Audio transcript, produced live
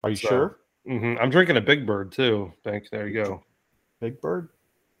Are you sure? I'm drinking a Big Bird too. Bink, there you go. Big Bird.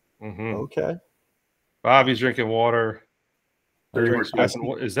 Okay. Bobby's drinking water. Is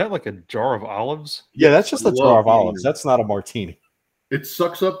Is that like a jar of olives? Yeah, that's just a jar of olives. That's not a martini. It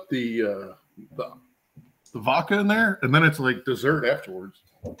sucks up the vodka in there, and then it's like dessert afterwards.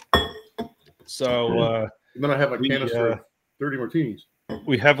 So and then I have a canister of 30 martinis.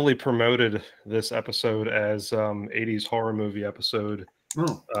 We heavily promoted this episode as 80s horror movie episode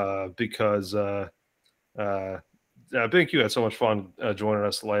because Bink, you had so much fun joining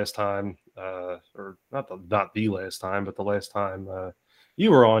us the last time, or not the last time, but the last time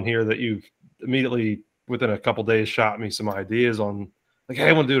you were on here, that you immediately within a couple days shot me some ideas on like, hey,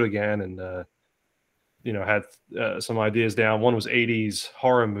 I want to do it again, and had some ideas down. One was 80s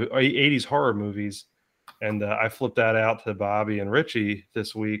horror movies, and I flipped that out to Bobby and Richie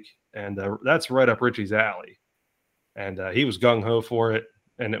this week, and that's right up Richie's alley, and he was gung ho for it.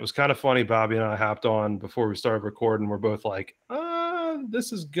 And it was kind of funny. Bobby and I hopped on before we started recording. We're both like,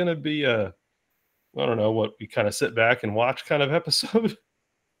 this is going to be I don't know what, we kind of sit back and watch kind of episode.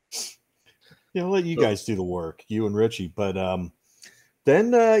 I'll let you guys do the work, you and Richie. But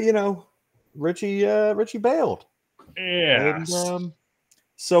then, Richie bailed. Yeah. And,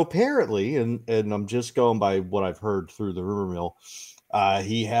 so apparently, and I'm just going by what I've heard through the rumor mill,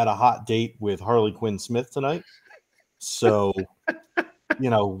 he had a hot date with Harley Quinn Smith tonight. So...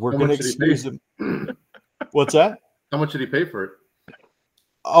 we're going to excuse him. What's that? How much did he pay for it?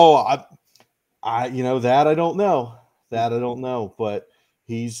 Oh, I that I don't know. That I don't know. But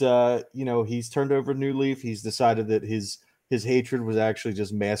he's, he's turned over a new leaf. He's decided that his hatred was actually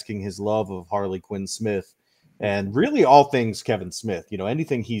just masking his love of Harley Quinn Smith, and really all things Kevin Smith.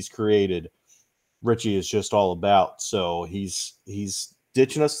 Anything he's created, Richie is just all about. So he's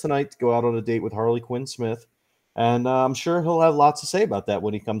ditching us tonight to go out on a date with Harley Quinn Smith. And I'm sure he'll have lots to say about that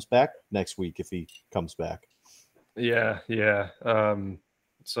when he comes back next week, if he comes back. Yeah.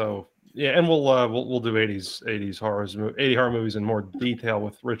 So yeah, and we'll do 80s horrors, 80 horror movies in more detail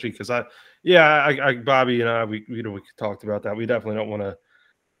with Richie, because Bobby and I we talked about that. We definitely don't want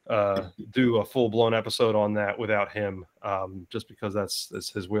to do a full blown episode on that without him, just because that's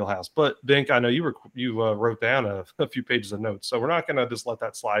his wheelhouse. But Bink, I know you wrote down a few pages of notes, so we're not going to just let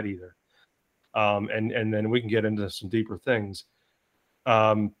that slide either. And then we can get into some deeper things.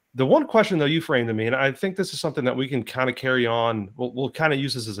 The one question, though, you framed to me, and I think this is something that we can kind of carry on. We'll kind of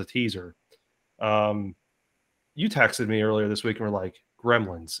use this as a teaser. You texted me earlier this week and were like,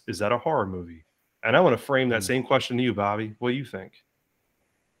 Gremlins, is that a horror movie? And I want to frame that same question to you, Bobby. What do you think?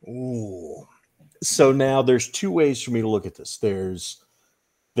 Ooh. So now there's two ways for me to look at this. There's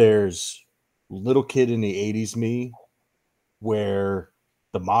little kid in the 80s me, where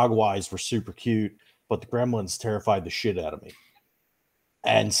the Mogwais were super cute, but the Gremlins terrified the shit out of me.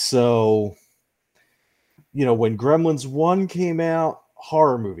 And so, when Gremlins 1 came out,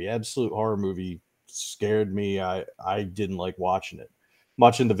 absolute horror movie, scared me. I didn't like watching it.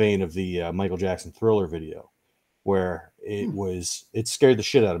 Much in the vein of the Michael Jackson Thriller video, where it scared the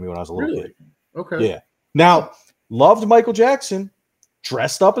shit out of me when I was a little kid. Okay. Yeah. Now, loved Michael Jackson,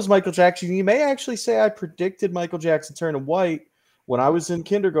 dressed up as Michael Jackson. You may actually say I predicted Michael Jackson turning white. When I was in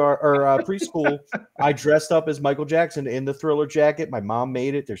kindergarten or preschool, I dressed up as Michael Jackson in the Thriller jacket. My mom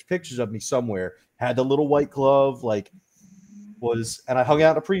made it. There's pictures of me somewhere. Had the little white glove, and I hung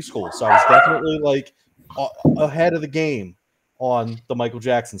out in a preschool. So I was definitely ahead of the game on the Michael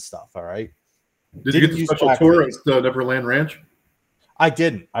Jackson stuff. All right. Did you get the special tour at the Neverland Ranch? I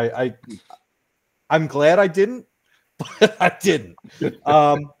didn't. I'm glad I didn't, but I didn't.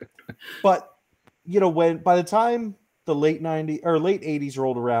 But by the time the late 90s or late 80s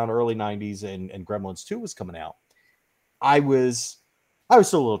rolled around, early 90s, and Gremlins 2 was coming out, I was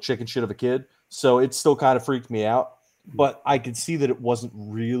still a little chicken shit of a kid, so it still kind of freaked me out. But I could see that it wasn't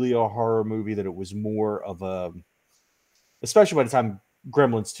really a horror movie, that it was more of especially by the time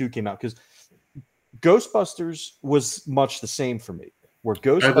Gremlins 2 came out, because Ghostbusters was much the same for me. Where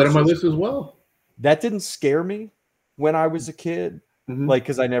Ghostbusters, I had that on my list as well. That didn't scare me when I was a kid.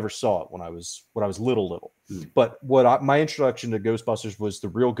 Because I never saw it when I was little. But my introduction to Ghostbusters was the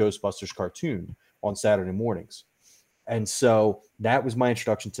real Ghostbusters cartoon on Saturday mornings, and so that was my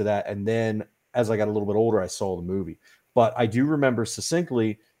introduction to that. And then as I got a little bit older, I saw the movie. But I do remember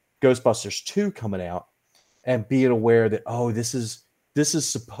succinctly Ghostbusters 2 coming out and being aware that this is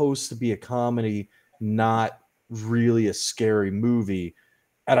supposed to be a comedy, not really a scary movie.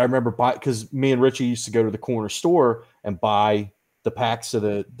 And I remember because me and Richie used to go to the corner store and buy the packs of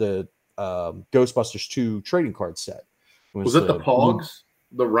the Ghostbusters 2 trading card set. Was it the Pogs,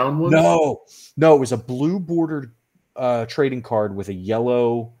 the round ones? No, it was a blue bordered trading card with a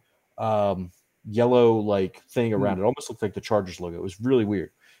yellow like thing around it. Almost looked like the Chargers logo. It was really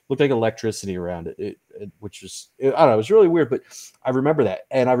weird. Looked like electricity around it. Which was I don't know. It was really weird, but I remember that,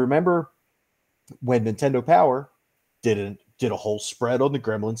 and I remember when Nintendo Power did a whole spread on the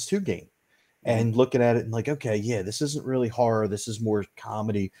Gremlins 2 game, and looking at it and like, okay, yeah, this isn't really horror. This is more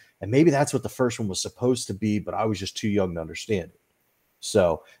comedy, and maybe that's what the first one was supposed to be, but I was just too young to understand it.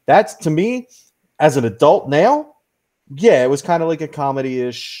 So that's, to me, as an adult now, yeah, it was kind of like a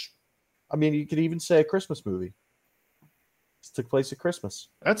comedy-ish. I mean, you could even say a Christmas movie. It took place at Christmas.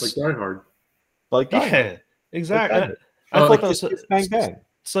 That's like Die Hard. Like Die Hard. Exactly. Like I thought that was bang bang.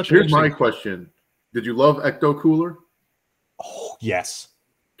 Here's my question: did you love Ecto Cooler? Oh yes.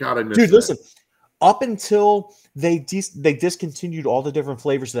 God, I missed Dude, that. listen. Up until they discontinued all the different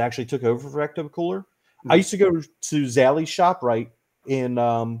flavors that actually took over for Ecto Cooler, I used to go to Zally's ShopRite in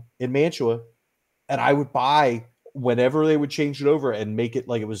Mantua, and I would buy whenever they would change it over and make it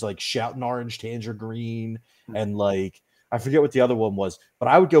like it was like Shouting Orange, Tangerine, and like I forget what the other one was, but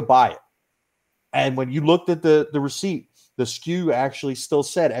I would go buy it. And when you looked at the receipt, the SKU actually still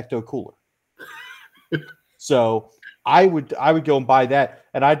said Ecto Cooler. So I would go and buy that,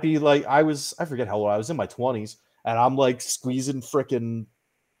 and I'd be like, I forget how old I was, in my 20s, and I'm like squeezing freaking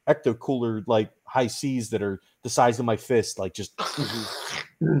Ecto Cooler like high C's that are the size of my fist, like just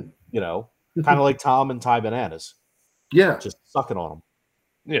kind of like Tom and Thai bananas. Yeah, just sucking on them.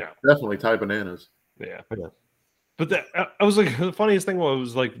 Yeah, definitely Thai bananas. Yeah. But I was like, the funniest thing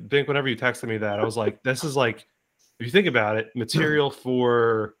was like, Bink, whenever you texted me that, I was like, this is like, if you think about it, material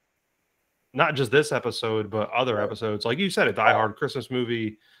for not just this episode, but other episodes. Like you said, a Die Hard, Christmas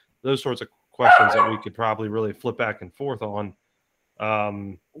movie, those sorts of questions that we could probably really flip back and forth on.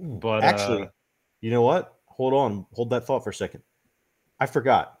 But actually, you know what? Hold that thought for a second. I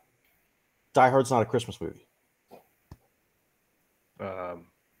forgot. Die Hard's not a Christmas movie.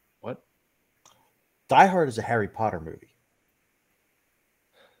 What? Die Hard is a Harry Potter movie.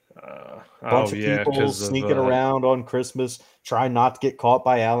 Bunch of people sneaking around on Christmas, trying not to get caught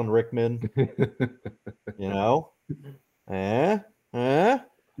by Alan Rickman. No,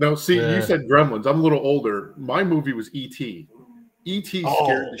 see, you said Gremlins. I'm a little older. My movie was E.T. E.T.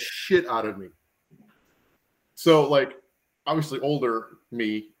 scared the shit out of me. So, like, obviously older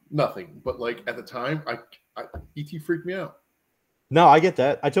me, nothing. But like at the time, E.T. freaked me out. No, I get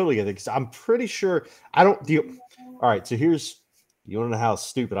that. I totally get it, because I'm pretty sure I don't do. All right, so here's, you want to know how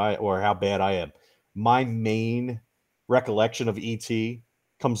stupid how bad I am. My main recollection of E.T.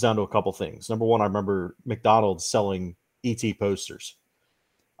 comes down to a couple things. Number one, I remember McDonald's selling E.T. posters,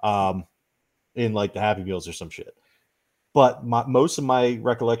 in like the Happy Meals or some shit. But most of my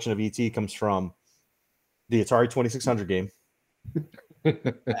recollection of E.T. comes from the Atari 2600 game,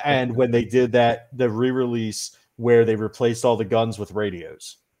 and when they did the re-release where they replaced all the guns with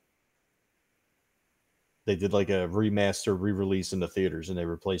radios. They did like a remaster re-release in the theaters, and they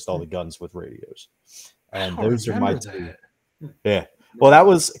replaced all the guns with radios. And those are my two. Yeah. Well, that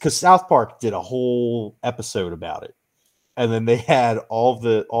was because South Park did a whole episode about it. And then they had all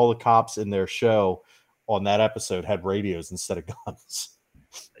the cops in their show on that episode had radios instead of guns.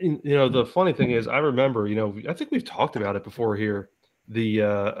 The funny thing is, I remember, I think we've talked about it before here, the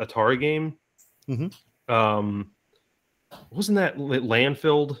Atari game. Mm-hmm. Wasn't that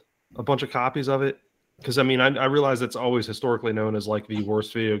landfilled a bunch of copies of it? Because I mean, I realize it's always historically known as like the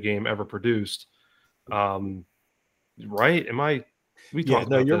worst video game ever produced. Right? We talked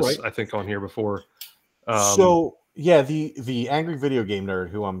about this, right. I think, on here before. So yeah, the Angry Video Game Nerd,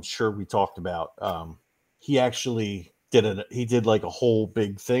 who I'm sure we talked about, he actually did like a whole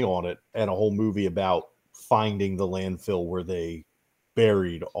big thing on it and a whole movie about finding the landfill where they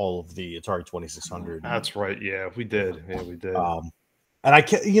buried all of the Atari 2600. That's right. Yeah, we did. Yeah, we did. And I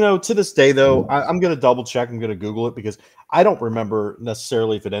can't, to this day though, I'm going to double check. I'm going to Google it, because I don't remember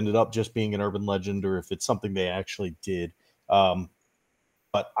necessarily if it ended up just being an urban legend or if it's something they actually did.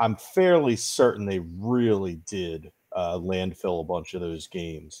 But I'm fairly certain they really did landfill a bunch of those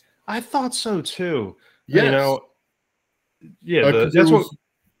games. I thought so too. Yes. That's what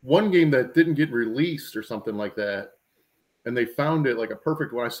one game that didn't get released or something like that, and they found it like a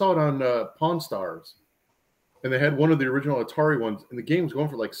perfect one. I saw it on Pawn Stars, and they had one of the original Atari ones, and the game was going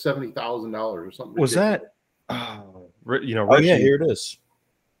for like $70,000 or something. Was ridiculous. that? Richie, oh yeah, here it is.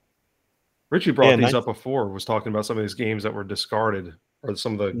 Richie brought these up before. Was talking about some of these games that were discarded, or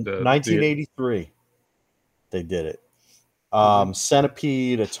some of the 1983. They did it.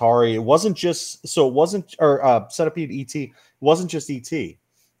 Centipede, Atari. It wasn't just Centipede ET. It wasn't just ET.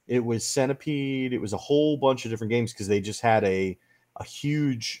 It was Centipede. It was a whole bunch of different games, because they just had a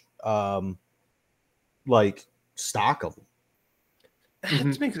huge like stock of them.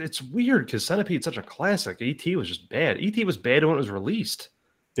 It's weird because Centipede's such a classic. E.T. was just bad. E.T. was bad when it was released.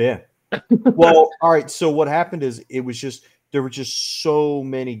 Yeah. Well, all right. So what happened is there were just so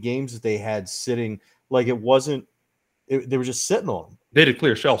many games that they had sitting, like they were just sitting on them. They did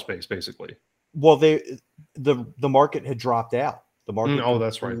clear shelf space, basically. Well, the market had dropped out. The market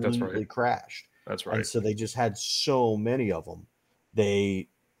that's right. That's right. Crashed. That's right. And so they just had so many of them. They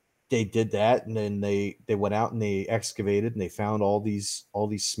did that, and then they went out and they excavated and they found all these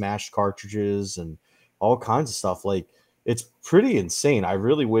smashed cartridges and all kinds of stuff. Like, it's pretty insane. I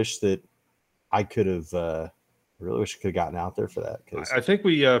really wish that I could have. Gotten out there for that. I think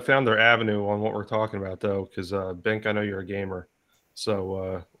we found their avenue on what we're talking about, though, because Bink, I know you're a gamer,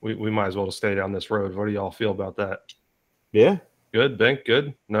 so we might as well just stay down this road. What do y'all feel about that? Yeah. Good, Bink.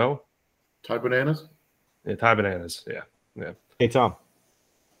 Good. No. Thai bananas. Yeah, Thai bananas. Yeah. Hey, Tom.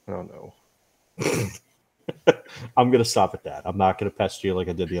 Oh no. I'm gonna stop at that. I'm not gonna pester you like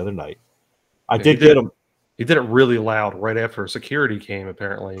I did the other night. I did get him. He did it really loud right after security came,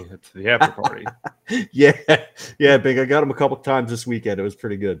 apparently, to the after party. yeah, Big. I got him a couple times this weekend. It was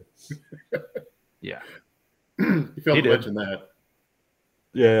pretty good. Yeah. You failed to mention that.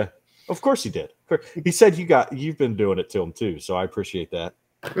 Yeah, of course he did. He said you've been doing it to him too, so I appreciate that.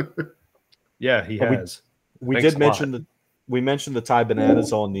 Yeah, he has. We did mention the Thai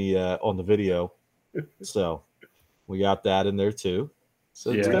bananas on the video, so we got that in there too.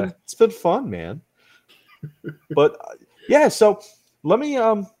 So it's been fun, man. But yeah, so let me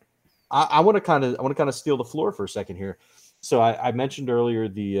I want to kind of steal the floor for a second here. So I mentioned earlier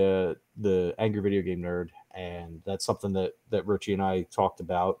the Angry Video Game Nerd, and that's something that Richie and I talked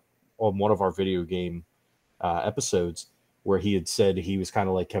about on one of our video game episodes, where he had said he was kind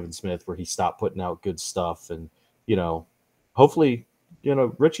of like Kevin Smith, where he stopped putting out good stuff, and hopefully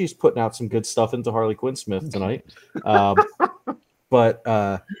Richie's putting out some good stuff into Harley Quinn Smith tonight. But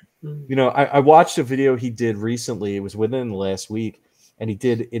I watched a video he did recently. It was within the last week, and he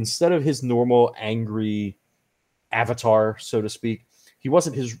did, instead of his normal angry avatar, so to speak, he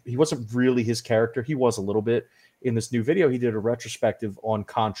wasn't really his character. He was a little bit in this new video. He did a retrospective on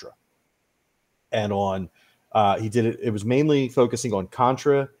Contra, and on he did it. It was mainly focusing on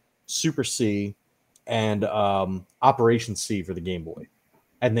Contra, Super C, and Operation C for the Game Boy,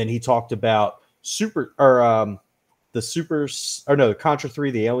 and then he talked about Contra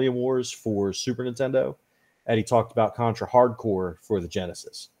 3, the Alien Wars for Super Nintendo, and he talked about Contra Hardcore for the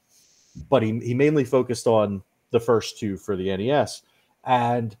Genesis. But he mainly focused on the first two for the NES,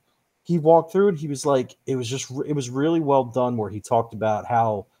 and he walked through and he was like, it was really well done, where he talked about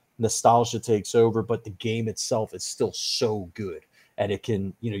how nostalgia takes over, but the game itself is still so good. And it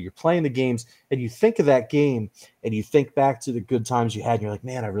can, you're playing the games and you think of that game and you think back to the good times you had, and you're like,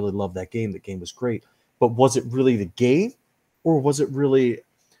 man, I really love that game. The game was great. But was it really the game, or was it really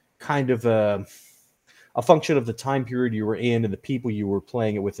kind of a function of the time period you were in and the people you were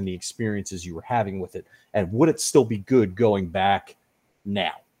playing it with and the experiences you were having with it? And would it still be good going back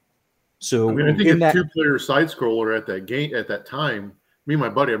now? So I think a two-player side scroller at that time, me and my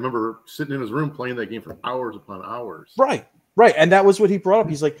buddy, I remember sitting in his room playing that game for hours upon hours. Right. And that was what he brought up.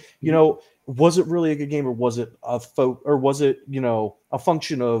 He's like, was it really a good game, or was it a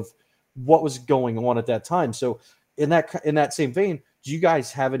function of what was going on at that time? So in that same vein, do you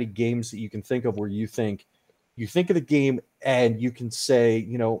guys have any games that you can think of where you think of the game and you can say,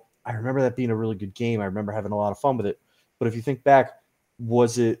 I remember that being a really good game. I remember having a lot of fun with it. But if you think back,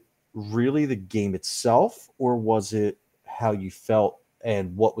 was it really the game itself, or was it how you felt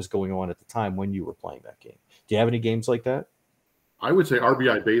and what was going on at the time when you were playing that game? Do you have any games like that? I would say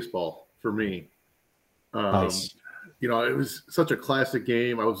RBI Baseball for me. Nice. It was such a classic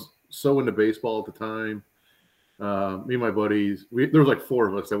game. I was so into baseball at the time. Me and my buddies, there was like four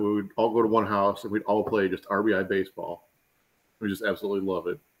of us that we would all go to one house and we'd all play just RBI Baseball. We just absolutely love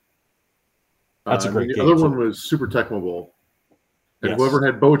it. That's a great game. The other one was Super Tecmo Bowl. And whoever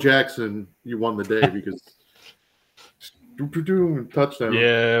had Bo Jackson, you won the day because touchdown.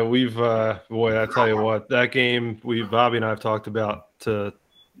 Yeah, we've I tell you what, that game Bobby and I have talked about to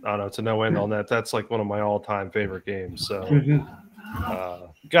no end on that. That's like one of my all-time favorite games. So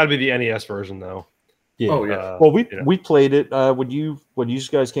got to be the NES version though. Yeah. Oh yeah. Well, we played it when you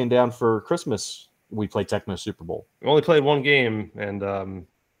guys came down for Christmas. We played Tecmo Super Bowl. We only played one game, and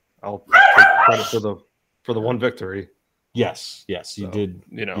I'll take credit for the one victory. Yes, you did.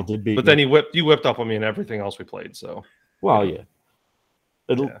 You did beat. But then you whipped up on me in everything else we played. So. Well, yeah.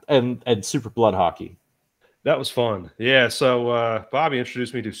 And Super Blood Hockey. That was fun. Yeah. So Bobby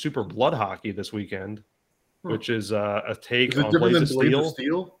introduced me to Super Blood Hockey this weekend, which is a take on Blades of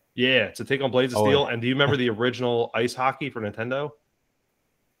Steel. Yeah, to take on Blades of Steel. And do you remember the original ice hockey for Nintendo?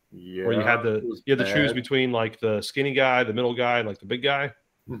 Yeah. Where you had to choose between like the skinny guy, the middle guy, and like the big guy.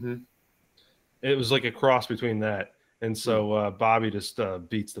 Mm-hmm. It was like a cross between that. And so Bobby just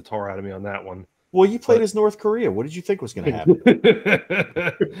beats the tar out of me on that one. Well, you played as North Korea. What did you think was going to happen?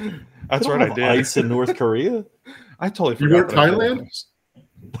 That's right, I did. Ice in North Korea? I totally forgot. You weren't Thailand?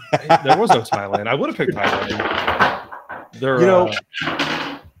 There was no Thailand. I would have picked Thailand.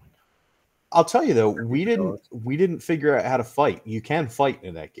 I'll tell you though, we didn't figure out how to fight. You can fight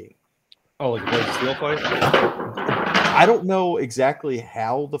in that game. Oh, like a Blades of Steel fight? I don't know exactly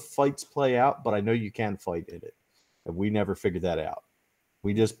how the fights play out, but I know you can fight in it. And we never figured that out.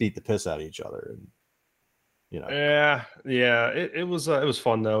 We just beat the piss out of each other, and Yeah. It was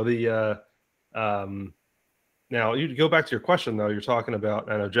fun though. Now you go back to your question though. You're talking about.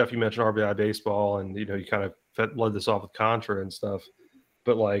 I know Jeff, you mentioned RBI baseball, and you kind of led this off with Contra and stuff.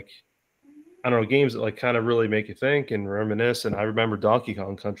 But like, I don't know, games that like kind of really make you think and reminisce. And I remember Donkey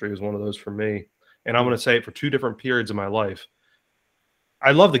Kong Country was one of those for me. And I'm going to say it for 2 different periods of my life.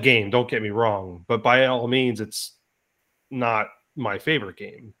 I love the game. Don't get me wrong, but by all means, it's not my favorite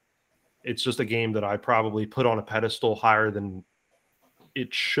game. It's just a game that I probably put on a pedestal higher than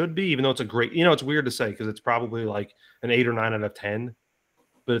it should be, even though it's a great, it's weird to say because it's probably like an 8 or 9 out of 10,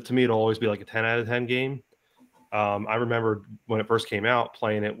 but to me, it'll always be like a 10 out of 10 game. I remember when it first came out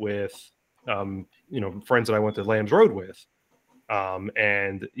playing it with, friends that I went to Lamb's Road with.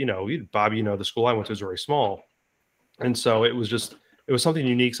 And Bobby, the school I went to was very small. And so it was something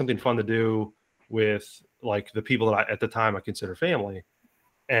unique, something fun to do with like the people that at the time I consider family.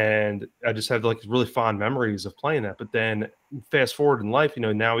 And I just had like really fond memories of playing that. But then fast forward in life,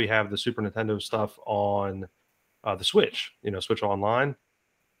 now we have the Super Nintendo stuff on the Switch, Switch Online.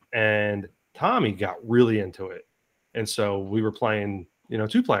 And Tommy got really into it. And so we were playing,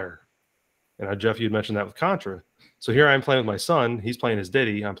 2-player. And Jeff, you'd mentioned that with Contra. So here I am playing with my son. He's playing his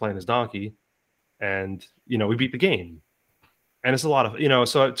Diddy. I'm playing his Donkey. And, we beat the game. And it's a lot of,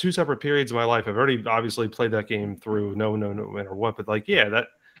 so at 2 separate periods of my life, I've already obviously played that game through no matter what. But like, yeah,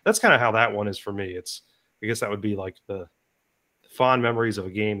 that's kind of how that one is for me. I guess that would be like the fond memories of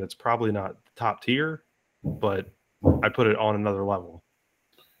a game that's probably not top tier, but I put it on another level.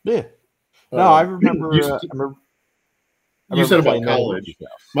 Yeah. No, I remember. You said about college.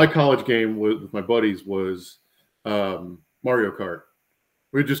 My college game with my buddies was Mario Kart.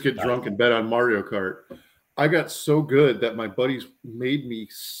 We'd just get drunk and bet on Mario Kart. I got so good that my buddies made me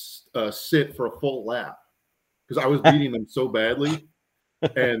sit for a full lap because I was beating them so badly.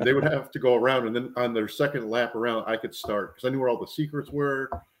 And they would have to go around, and then on their second lap around, I could start because I knew where all the secrets were,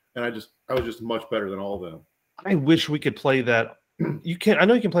 and I was just much better than all of them. I wish we could play that. You can. I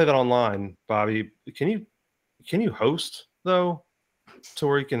know you can play that online, Bobby. Can you host though, to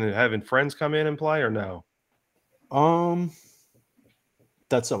where you can have friends come in and play, or no?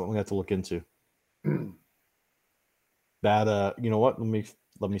 That's something we have to look into. That you know what?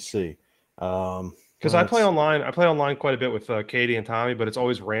 Let me see. Because I play online. I play online quite a bit with Katie and Tommy, but it's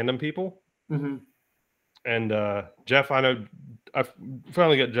always random people. Mm-hmm. And Jeff, I know I've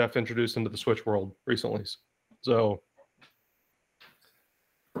finally got Jeff introduced into the Switch world recently. So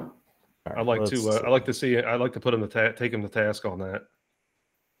right, I'd like to put him take him to task on that.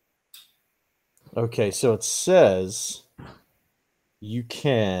 Okay, so it says you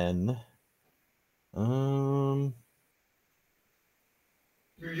can.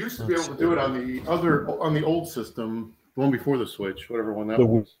 You used to be able to do it on the old system, the one before the Switch, whatever one that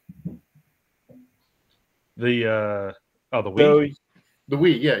was. The Wii. The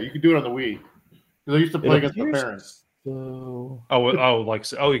Wii, yeah, you could do it on the Wii. Because I used to play against my parents. So...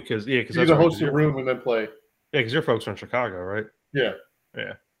 because you could host a room and then play. Yeah, because your folks are in Chicago, right? Yeah.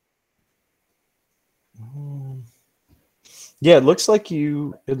 Yeah. Yeah, it looks like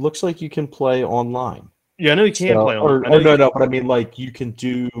you can play online. Yeah, I know you can play online. No, but I mean, like you can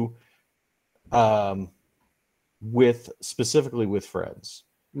do, specifically with friends.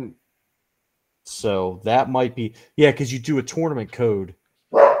 So that might be, because you do a tournament code,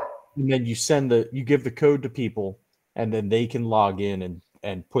 and then you give the code to people, and then they can log in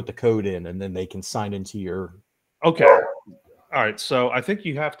and put the code in, and then they can sign into your. Okay. All right. So I think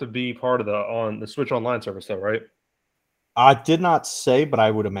you have to be part of the Switch Online service, though, right? I did not say, but I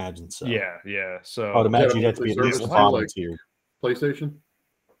would imagine so. Yeah. So I would imagine you'd have to be at least volunteer. PlayStation?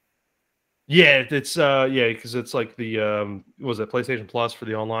 Yeah, it's because it's like the was it PlayStation Plus for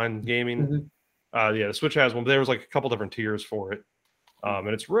the online gaming? Mm-hmm. The Switch has one, but there was like a couple different tiers for it. And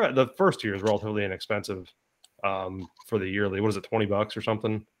it's the first tier is relatively inexpensive for the yearly. What is it, $20 or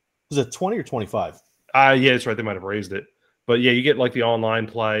something? Is it 20 or 25? Yeah, that's right. They might have raised it. but yeah, you get like the online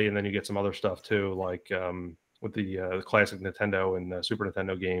play, and then you get some other stuff too, like with the classic Nintendo and Super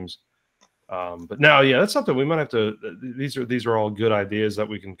Nintendo games. But now, yeah, that's something we might have to. These are all good ideas that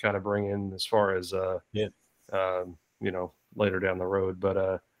we can kind of bring in as far as later down the road.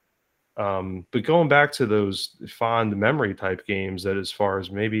 But going back to those fond memory type games, that as far as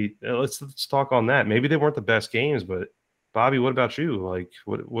maybe let's talk on that. Maybe they weren't the best games, but Bobby, what about you? Like,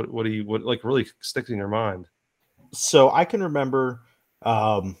 what do you like really sticks in your mind? So I can remember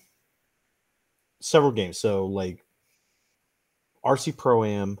several games. So like RC Pro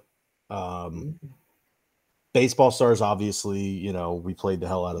Am, Baseball Stars. Obviously, we played the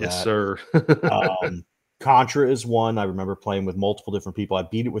hell out of that. Yes, sir. Contra is one I remember playing with multiple different people. I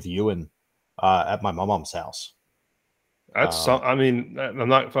beat it with you and at my mom's house. That's I mean, I'm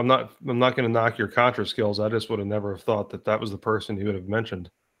not going to knock your Contra skills. I just would have never have thought that was the person you would have mentioned.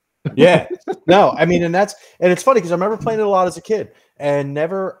 Yeah, no, I mean, and it's funny because I remember playing it a lot as a kid, and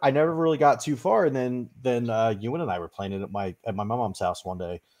I never really got too far. And then Ewan and I were playing it at my mom's house one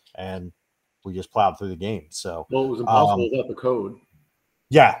day, and we just plowed through the game. So, well, it was impossible without the code.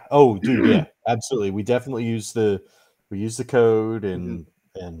 Yeah. Oh, dude. Yeah. Absolutely. We definitely used the code, and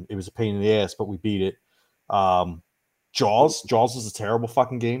it was a pain in the ass, but we beat it. Jaws was a terrible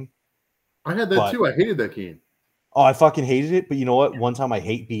fucking game. I had that too. I hated that game. Oh, I fucking hated it. But you know what? One time I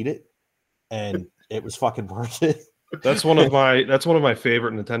beat it, and it was fucking worth it. That's one of my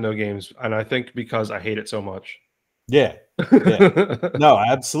favorite Nintendo games, and I think because I hate it so much. Yeah. No,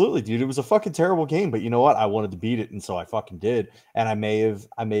 absolutely, dude. It was a fucking terrible game, but you know what? I wanted to beat it, and so I fucking did. And I may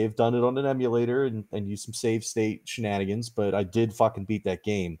have done it on an emulator and used some save state shenanigans, but I did fucking beat that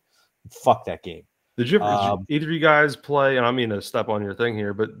game. Fuck that game. Did either of you guys play? And I mean to step on your thing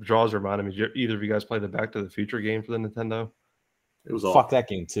here, but Jaws reminded me. Did either of you guys play the Back to the Future game for the Nintendo? It was fuck that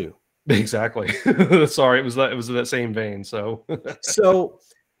game too. Exactly. Sorry, it was in that same vein. So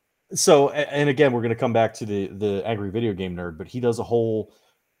and again, we're going to come back to the Angry Video Game Nerd, but he does a whole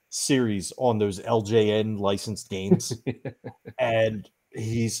series on those LJN licensed games, and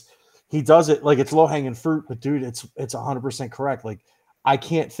he does it like it's low hanging fruit, but dude, it's 100% correct. Like, I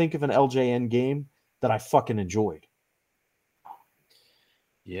can't think of an LJN game that I fucking enjoyed.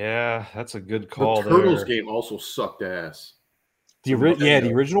 Yeah, that's a good call. The Turtles game also sucked ass. The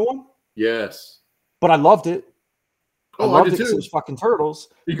original one. Yes, but I loved it. Oh, I did too. It was fucking Turtles.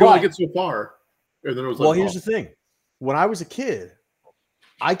 You could only get so far. And then it was well, here's the thing. When I was a kid,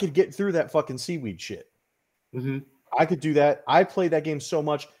 I could get through that fucking seaweed shit. Mm-hmm. I could do that. I played that game so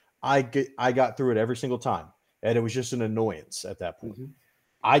much, I got through it every single time. And it was just an annoyance at that point. Mm-hmm.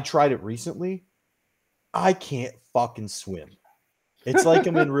 I tried it recently. I can't fucking swim. It's like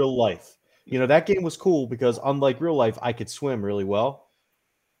I'm in real life. That game was cool because unlike real life, I could swim really well.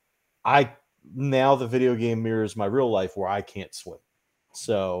 Now the video game mirrors my real life where I can't swim.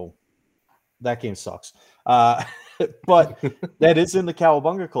 So that game sucks. But that is in the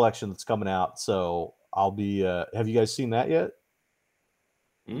Cowabunga collection that's coming out. So I'll be have you guys seen that yet?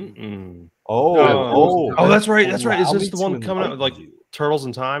 Mm-mm. Oh, that's right. That's right. Is this the one coming out with like Turtles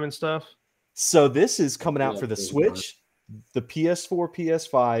in Time and stuff? So this is coming out for the Switch, the PS4,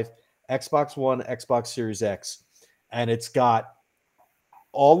 PS5, Xbox One, Xbox Series X, and it's got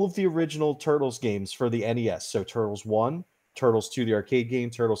all of the original Turtles games for the NES. So Turtles 1, Turtles 2, the arcade game,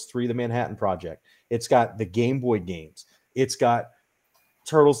 Turtles 3, the Manhattan Project. It's got the Game Boy games. It's got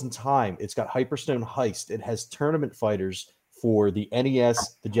Turtles in Time. It's got Hyperstone Heist. It has tournament fighters for the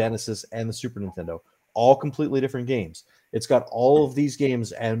NES, the Genesis, and the Super Nintendo. All completely different games. It's got all of these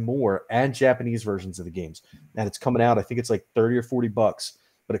games and more, and Japanese versions of the games. And it's coming out, I think it's like $30 or $40,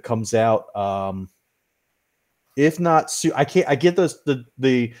 but it comes out if not soon. I get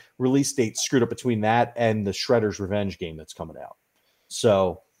the release date screwed up between that and the Shredder's Revenge game that's coming out.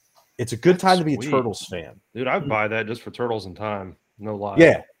 So it's a good time to be a Turtles fan. Dude, I'd buy that just for Turtles in Time. No lie.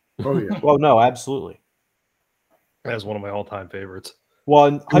 Yeah. Oh yeah. Well, no, absolutely. That's one of my all-time favorites. Well,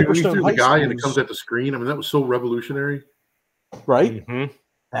 and Hyperstone Heist, the guy and it comes at the screen. I mean, that was so revolutionary. Right? Mm-hmm.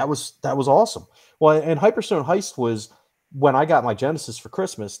 That was awesome. Well, and Hyperstone Heist was when I got my Genesis for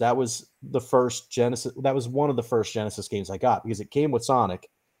Christmas. That was the first Genesis. That was one of the first Genesis games I got because it came with Sonic,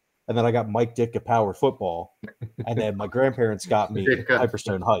 and then I got Mike Ditka Power Football, and then my grandparents got me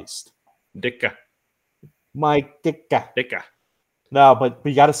Hyperstone Heist. Mike Ditka. No, but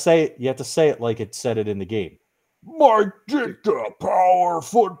you got to say it. You have to say it like it said it in the game. Mike Ditka Power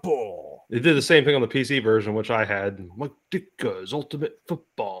Football. They did the same thing on the PC version, which I had. Mike Ditka's Ultimate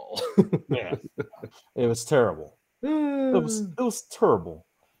Football. Yeah, it was terrible. It was terrible.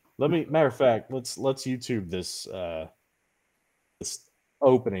 Matter of fact, let's YouTube this this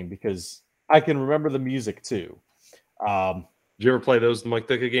opening because I can remember the music too. Did you ever play those Mike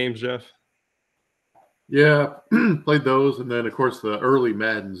Ditka games, Jeff? Yeah, played those, and then of course the early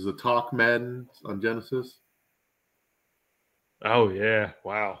Maddens, the Talk Madden on Genesis. Oh yeah,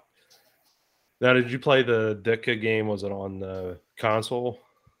 wow. Now, did you play the Ditka game? Was it on the console?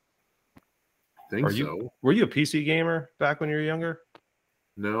 I think so. Were you a PC gamer back when you were younger?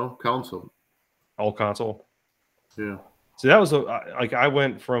 No, console. All console. Yeah. See, that was I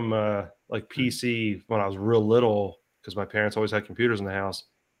went from like PC when I was real little because my parents always had computers in the house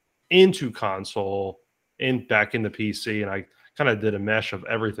into console and back into PC, and I kind of did a mesh of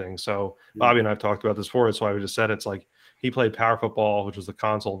everything. So Bobby and I've talked about this before. That's why we just said it's like he played Power Football, which was the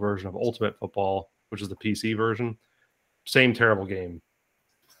console version of Ultimate Football, which is the PC version. Same terrible game.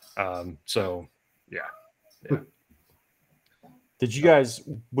 So yeah. Did you guys?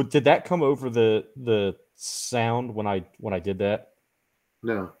 Did that come over the sound when I did that?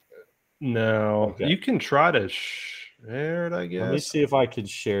 No. Okay. You can try to share it, I guess. Let me see if I can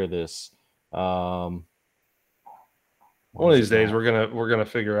share this. One of these days, we're gonna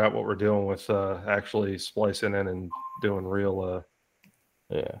figure out what we're doing with actually splicing in and doing real.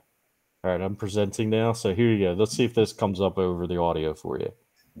 Yeah. All right, I'm presenting now. So here you go. Let's see if this comes up over the audio for you.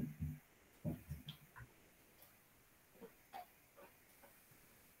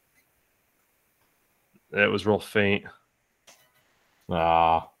 It was real faint.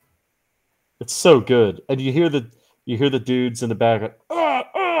 It's so good, and you hear the dudes in the back.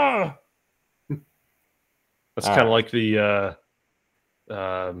 That's kind of like the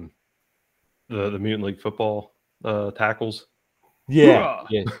Mutant League Football tackles. Yeah.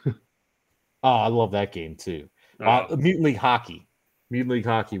 I love that game too. Mutant League Hockey. Mutant League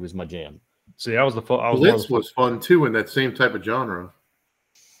Hockey was my jam. See, I was the Blitz was fun too in that same type of genre.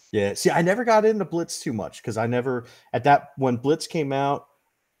 Yeah. See, I never got into Blitz too much because when Blitz came out,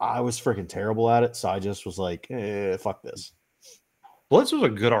 I was freaking terrible at it. So I just was like, fuck this. Blitz was a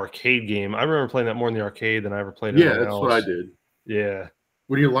good arcade game. I remember playing that more in the arcade than I ever played. Yeah, that's what I did. Yeah.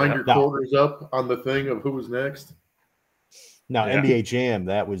 When you line your quarters up on the thing of who was next. Now NBA Jam,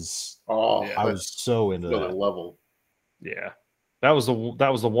 that was I was so into that level. Yeah, that was the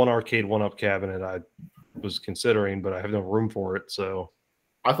one arcade 1-up cabinet I was considering, but I have no room for it. So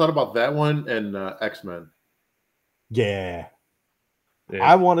I thought about that one and X-Men. Yeah.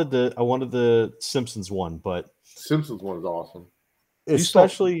 I wanted the Simpsons one, but Simpsons one is awesome.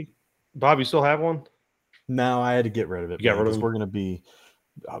 Especially, Bob, you still have one? No, I had to get rid of it. Get rid of it. We're going to be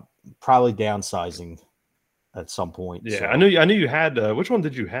probably downsizing at some point. Yeah, so. I knew you had. Which one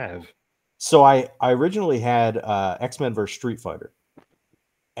did you have? So I originally had X-Men vs. Street Fighter,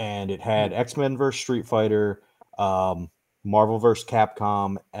 and it had X-Men vs. Street Fighter, Marvel vs.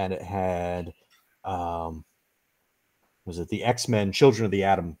 Capcom, and it had was it the X-Men Children of the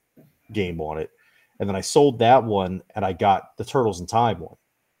Atom game on it. And then I sold that one, and I got the Turtles in Time one,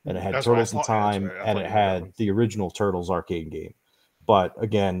 and it had Turtles in Time, and it had the original Turtles arcade game. But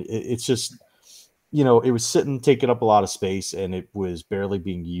again, it's just, it was taking up a lot of space, and it was barely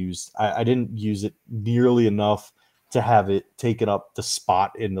being used. I didn't use it nearly enough to have it taken up the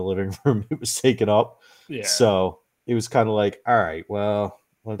spot in the living room it was taken up. Yeah. So it was kind of like, all right, well,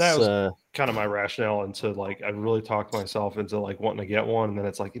 that was kind of my rationale into I really talked myself into wanting to get one, and then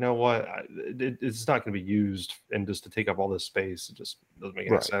it's like, you know what, it's not going to be used, and just to take up all this space, it just doesn't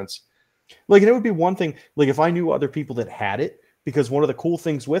make any sense. And it would be one thing, if I knew other people that had it, because one of the cool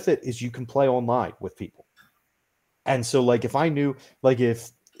things with it is you can play online with people, and so if I knew,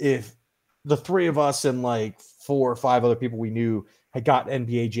 if the three of us and 4 or 5 other people we knew had got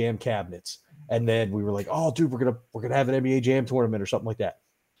NBA Jam cabinets, and then we were like, oh, dude, we're gonna have an NBA Jam tournament or something like that.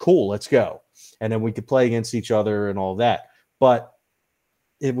 Cool, let's go. And then we could play against each other and all that. But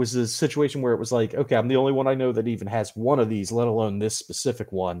it was a situation where it was like, okay, I'm the only one I know that even has one of these, let alone this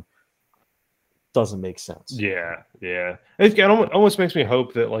specific one. Doesn't make sense. Yeah. It almost makes me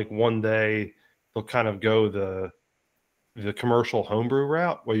hope that one day they'll kind of go the commercial homebrew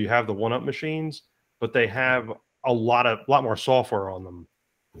route where you have the 1-up machines, but they have a lot more software on them.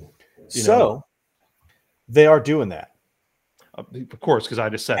 So they are doing that. Of course, because I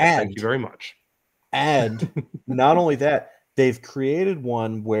just said thank you very much. And not only that, they've created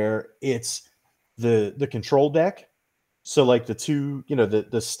one where it's the control deck. So the two,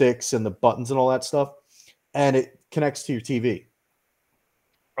 the sticks and the buttons and all that stuff, and it connects to your TV.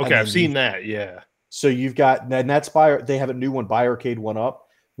 Okay, I've seen that. Yeah. So you've got, and that's they have a new one, Buy Arcade 1-Up,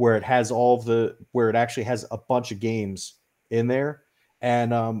 where it has where it actually has a bunch of games in there.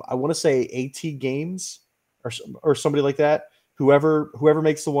 And I want to say AT Games or somebody like that. Whoever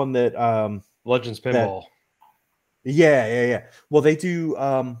makes the one that Legends Pinball. Yeah. Well, they do.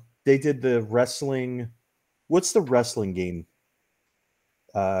 They did the wrestling what's the wrestling game?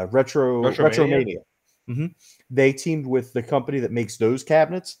 Retromania. Mm-hmm. They teamed with the company that makes those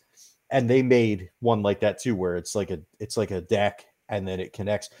cabinets, and they made one like that too, where it's like a deck, and then it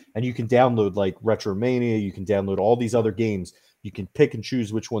connects, and you can download like Retromania. You can download all these other games. You can pick and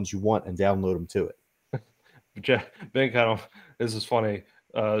choose which ones you want and download them to it. Bink, this is funny.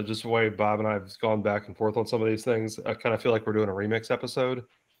 Just the way Bob and I have gone back and forth on some of these things, I kind of feel like we're doing a remix episode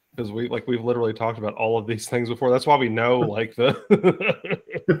because we've literally talked about all of these things before. That's why we know like the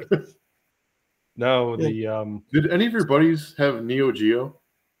Did any of your buddies have Neo Geo?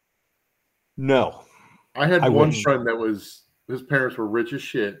 No. I had one friend that his parents were rich as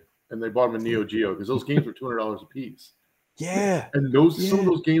shit, and they bought him a Neo Geo because those games were $200 a piece. Yeah, and some of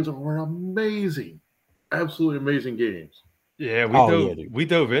those games were amazing, absolutely amazing games. Yeah, we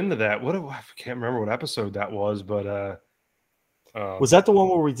dove into that. I can't remember what episode that was, but was that the one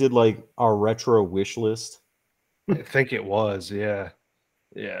where we did like our retro wish list? I think it was. Yeah.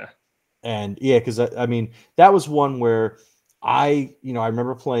 And because I mean that was one where I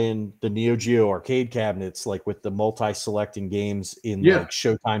remember playing the Neo Geo arcade cabinets like with the multi-selecting games in like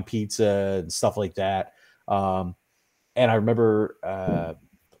Showtime Pizza and stuff like that. And I remember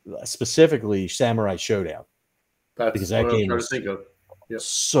specifically Samurai Showdown. Because that game was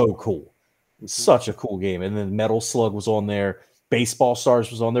so cool. Such a cool game. And then Metal Slug was on there. Baseball Stars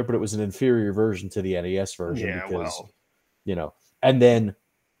was on there, but it was an inferior version to the NES version. And then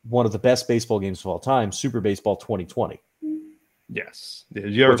one of the best baseball games of all time, Super Baseball 2020. Yes.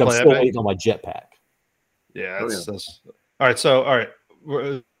 Did you ever play that? I'm still waiting on my jetpack. Yeah. That's... All right. So,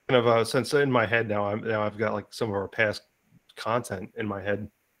 we're kind of since in my head now I've got like some of our past content in my head,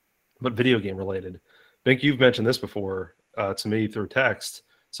 but video game related. Bink, you've mentioned this before to me through text,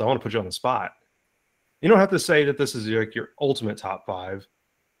 so I want to put you on the spot. You don't have to say that this is like your ultimate top 5.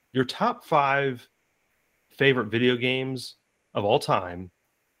 Your top 5 favorite video games of all time,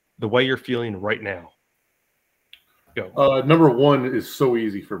 the way you're feeling right now. Go. Number 1 is so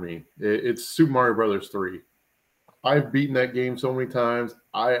easy for me. It's Super Mario Brothers 3. I've beaten that game so many times.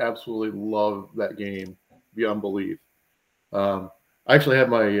 I absolutely love that game beyond belief. I actually had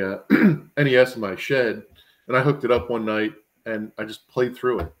my NES in my shed, and I hooked it up one night, and I just played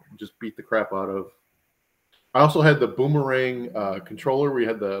through it, and just beat the crap out of. I also had the boomerang controller where you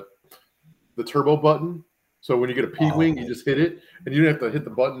had the turbo button. So when you get a P-wing, you just hit it, and you don't have to hit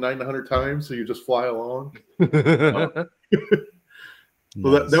the button 900 times, so you just fly along. So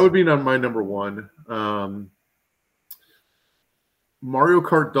that would be my number 1. Mario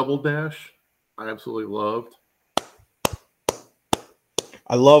Kart Double Dash, I absolutely loved.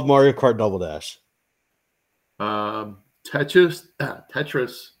 I love Mario Kart Double Dash. Tetris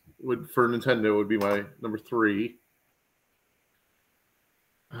for Nintendo would be my number 3.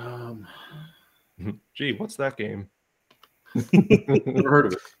 Gee, what's that game? Never heard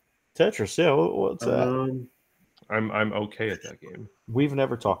of it. Tetris, yeah. What's that? I'm okay at that game. We've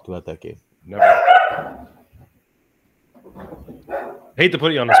never talked about that game. Never. Hate to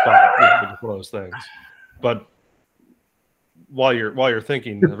put you on the spot with one of those things, but while you're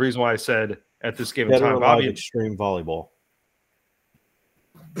thinking, the reason why I said at this given time, Bobby, extreme volleyball.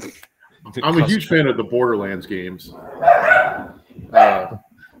 I'm a huge fan of the Borderlands games. I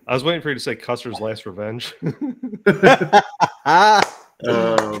was waiting for you to say Custer's Last Revenge.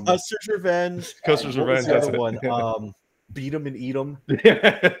 Custer's Revenge. Custer's Revenge. That's the other one. Beat 'em and eat 'em.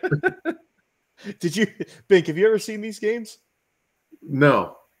 Did you, Bink? Have you ever seen these games?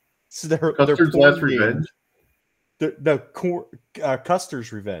 No. So they're Custer's Last Revenge.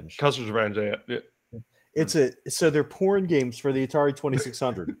 Custer's Revenge. Custer's Revenge. Yeah. So they're porn games for the Atari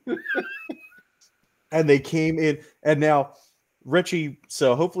 2600, and they came in, and now Richie.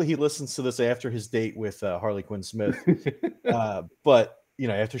 So hopefully he listens to this after his date with Harley Quinn Smith. But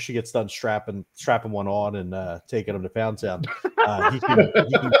after she gets done strapping one on and taking him to Pound Town, he can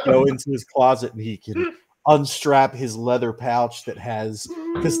go into his closet and he can unstrap his leather pouch that has,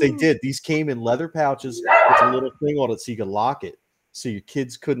 because these came in leather pouches with a little thing on it so you could lock it, so your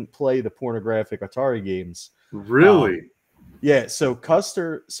kids couldn't play the pornographic Atari games. Really? Yeah. So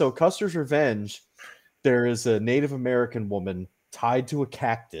Custer's Revenge, there is a Native American woman tied to a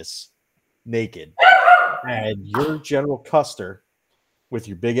cactus, naked, and you're General Custer with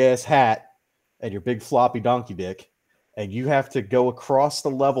your big ass hat and your big floppy donkey dick, and you have to go across the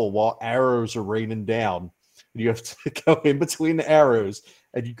level while arrows are raining down. You have to go in between the arrows,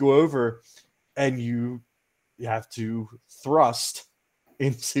 and you go over, and you have to thrust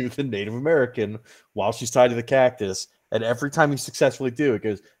into the Native American while she's tied to the cactus. And every time you successfully do, it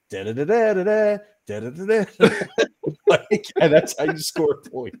goes da da da da da da da da da, and that's how you score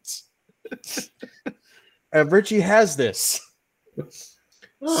points. Richie has this.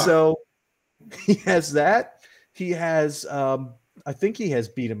 So he has that. He has, I think he has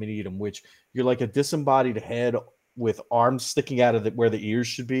Beat 'em and Eat 'em, which you're like a disembodied head with arms sticking out of where the ears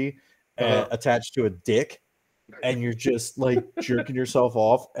should be, attached to a dick, and you're just like jerking yourself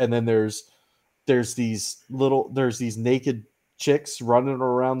off. And then there's these naked chicks running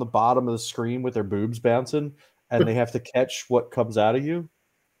around the bottom of the screen with their boobs bouncing, and they have to catch what comes out of you.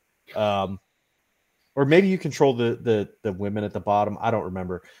 Or maybe you control the women at the bottom. I don't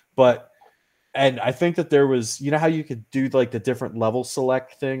remember, and I think that there was, you know how you could do like the different level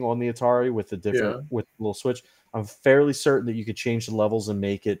select thing on the Atari with the different with the little switch. I'm fairly certain that you could change the levels and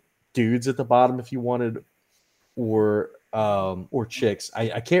make it dudes at the bottom if you wanted, or chicks.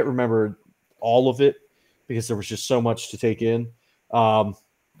 I can't remember all of it because there was just so much to take in.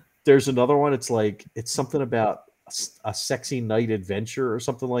 There's another one. It's something about a sexy night adventure or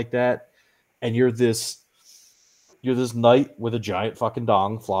something like that, and you're this knight with a giant fucking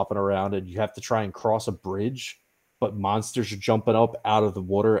dong flopping around, and you have to try and cross a bridge, but monsters are jumping up out of the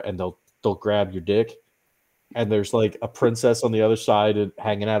water and they'll grab your dick. And there's like a princess on the other side and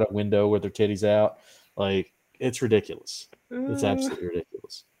hanging out a window with their titties out. Like, it's ridiculous. It's absolutely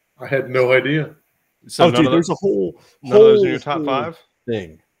ridiculous. I had no idea. So dude, there's a whole none of those in your top 5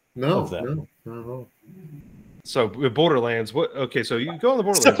 thing. No. So with Borderlands, okay, so you go on the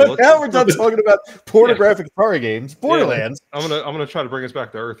Borderlands. So now we're done talking about pornographic Atari games. Borderlands. Yeah, I'm gonna try to bring us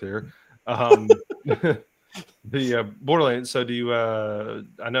back to earth here. The Borderlands. So do you?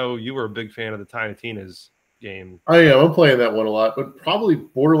 I know you were a big fan of the Tiny Tina's game. I am. I'm playing that one a lot, but probably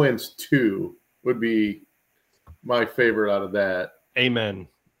Borderlands 2 would be my favorite out of that. Amen.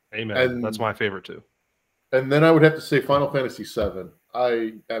 And that's my favorite too. And then I would have to say Final Fantasy VII.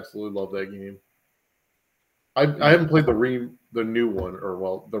 I absolutely love that game. I haven't played the new one,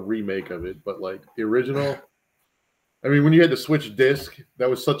 or the remake of it, but like the original. I mean, when you had to switch disc, that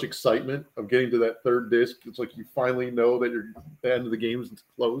was such excitement of getting to that third disc. It's like you finally know that the end of the game is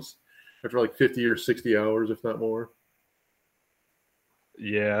close after like 50 or 60 hours, if not more.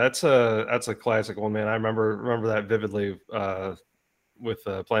 Yeah, that's a classic one, man. I remember that vividly with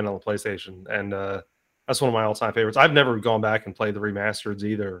playing on the PlayStation, and that's one of my all-time favorites. I've never gone back and played the remasters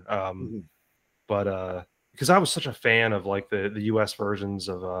either, but because I was such a fan of like the US versions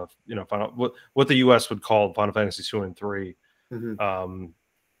of what the US would call Final Fantasy 2 and 3. And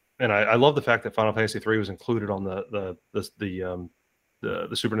I love the fact that Final Fantasy 3 was included on the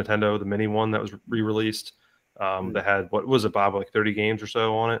Super Nintendo, the mini one that was re-released. That had, what was it, Bob, like 30 games or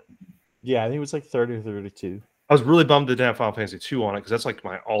so on it? Yeah, I think it was like 30 or 32. I was really bummed to have Final Fantasy 2 on it because that's like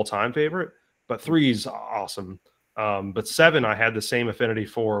my all-time favorite, but 3 is awesome. But 7 I had the same affinity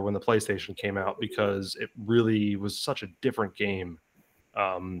for when the PlayStation came out because it really was such a different game.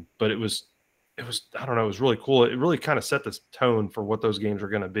 But it was I don't know, it was really cool. It really kind of set this tone for what those games are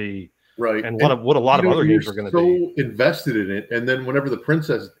going to be. Right. And what a lot of other games are going to be. So invested in it, and then whenever the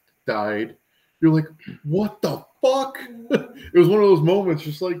princess died, you're like, what the fuck? It was one of those moments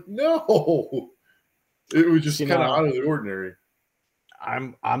just like, no. It was just kind of out of the ordinary.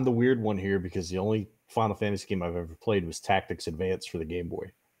 I'm the weird one here because the only Final Fantasy game I've ever played was Tactics Advance for the Game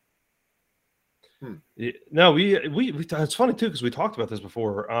Boy. No, we it's funny too because we talked about this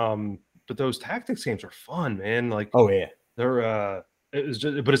before. But those tactics games are fun, man. Like, oh yeah, they're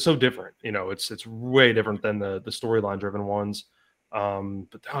but it's so different. You know, it's way different than the storyline driven ones.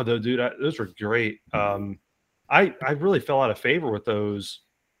 But dude, those were great. I really fell out of favor with those.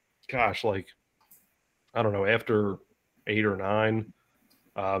 Gosh, like I don't know, after 8 or 9.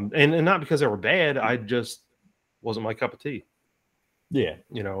 And not because they were bad, I just wasn't my cup of tea. Yeah,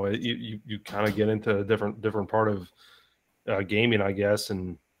 you know, you kind of get into a different part of gaming, I guess,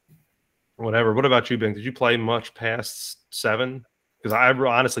 and whatever. What about you, Bink? Did you play much past 7? Because I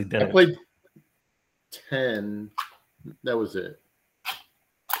honestly didn't. I played 10. That was it.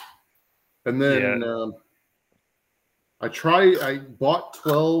 And then I bought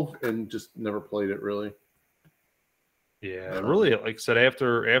 12 and just never played it really. Yeah, really, like I said,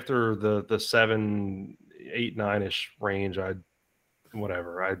 after the 7, 8, 9-ish range, I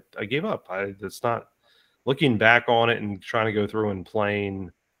gave up. It's not, looking back on it and trying to go through and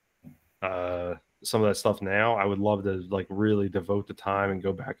playing some of that stuff now. I would love to like really devote the time and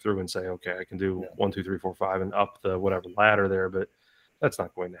go back through and say, okay, I can do 1, 2, 3, 4, 5 and up the whatever ladder there, but that's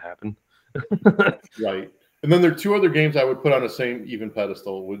not going to happen. Right. And then there are 2 other games I would put on the same even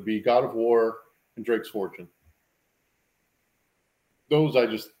pedestal would be God of War and Drake's Fortune. Those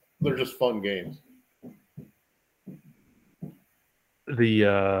they're just fun games.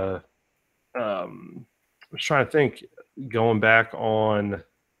 I was trying to think, going back on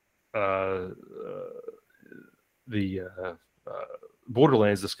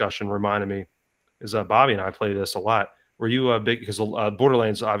Borderlands discussion reminded me is Bobby and I play this a lot. Were you big, because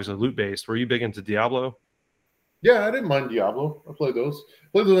Borderlands obviously loot based? Were you big into Diablo? Yeah, I didn't mind Diablo. I played those. I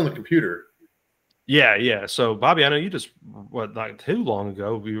played those on the computer. Yeah. So Bobby, I know you just not too long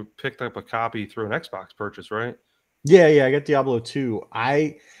ago you picked up a copy through an Xbox purchase, right? Yeah. I got Diablo 2.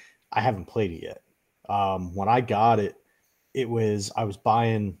 I haven't played it yet. When I got it, I was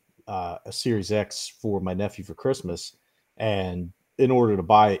buying a Series X for my nephew for Christmas, and in order to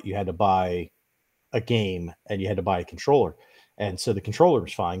buy it, you had to buy a game and you had to buy a controller. And so the controller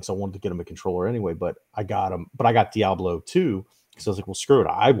was fine, so I wanted to get him a controller anyway. But I got Diablo 2 because I was like, well, screw it,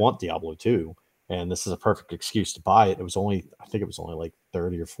 I want Diablo 2, and this is a perfect excuse to buy it. I think it was only like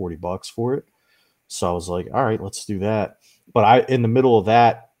 $30 or $40 for it. So I was like, all right, let's do that. But in the middle of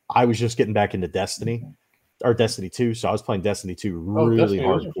that, I was just getting back into Destiny 2. So I was playing Destiny 2 really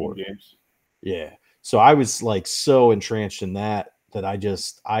hardcore. Games. Yeah. So I was like so entrenched in that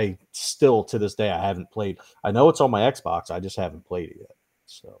I still to this day I haven't played. I know it's on my Xbox, I just haven't played it yet.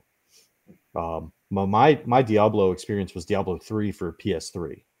 So my Diablo experience was Diablo 3 for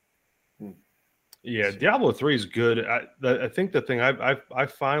PS3. Yeah, Diablo 3 is good. I think the thing I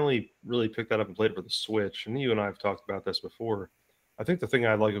finally really picked that up and played it for the Switch, and you and I have talked about this before. I think the thing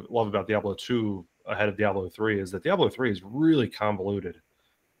I love about Diablo 2 ahead of Diablo 3 is that Diablo 3 is really convoluted.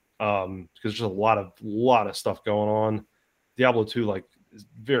 Because there's a lot of stuff going on. Diablo 2 is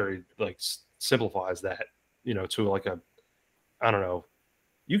very simplifies that, to I don't know.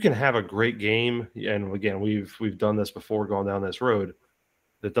 You can have a great game, and again, we've done this before, gone down this road,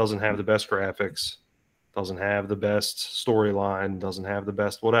 that doesn't have the best graphics, doesn't have the best storyline, doesn't have the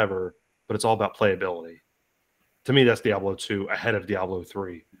best whatever, but it's all about playability. To me, that's Diablo 2 ahead of Diablo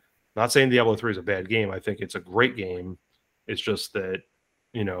 3. Not saying Diablo 3 is a bad game. I think it's a great game. It's just that,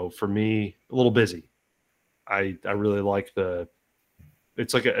 for me, a little busy. I really like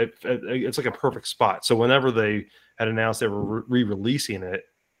it's like a perfect spot. So whenever they had announced they were re-releasing it,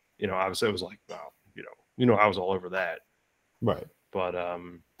 obviously it was like, wow, I was all over that. Right. But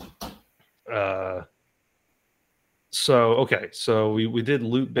so we did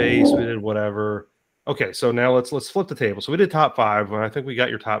loot base, we did whatever. Okay, so now let's flip the table. So we did top 5, and I think we got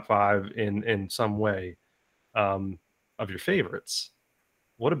your top 5 in some way of your favorites.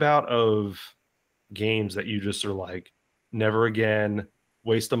 What about of games that you just are like, never again,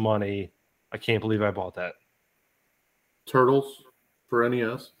 waste of money, I can't believe I bought that? Turtles for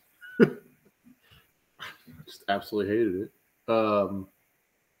NES. I just absolutely hated it.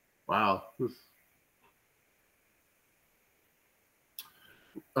 Wow.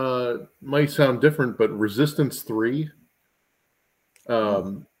 Might sound different, but Resistance 3.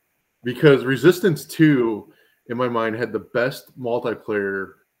 Because Resistance 2, in my mind, had the best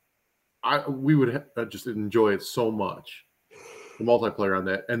multiplayer. We would just enjoy it so much, the multiplayer on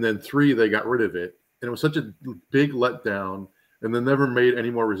that. And then 3, they got rid of it. And it was such a big letdown. And they never made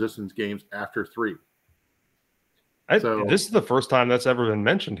any more Resistance games after 3. This is the first time that's ever been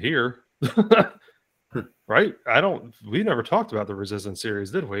mentioned here. Right? We never talked about the Resistance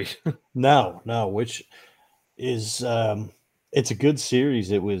series, did we? No, which is it's a good series.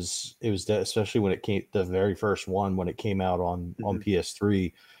 It was especially when it came, the very first one when it came out on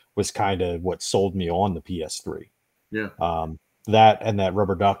PS3 was kind of what sold me on the PS3. Yeah. That and that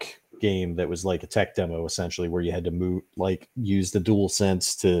Rubber Duck game that was like a tech demo essentially, where you had to use the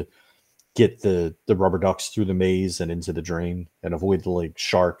DualSense to get the rubber ducks through the maze and into the drain and avoid the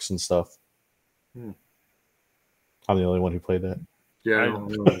sharks and stuff. I'm the only one who played that. Yeah.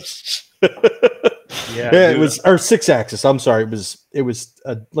 It was, or 6-axis. I'm sorry. It was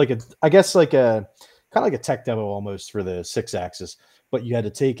I guess kind of like a tech demo almost for the 6-axis, but you had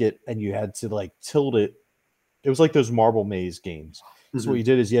to take it and you had to tilt it. It was like those marble maze games. So what you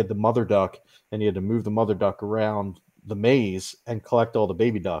did is you had the mother duck and you had to move the mother duck around the maze and collect all the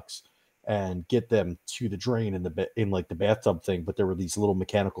baby ducks and get them to the drain in the bathtub thing. But there were these little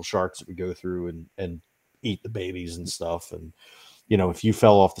mechanical sharks that would go through and eat the babies and stuff. And, if you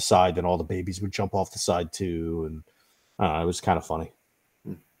fell off the side, then all the babies would jump off the side too. And it was kind of funny.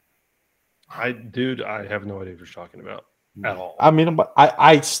 I have no idea what you're talking about at all. I mean,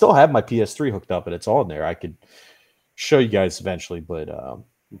 I still have my PS3 hooked up and it's on there. I could show you guys eventually, but I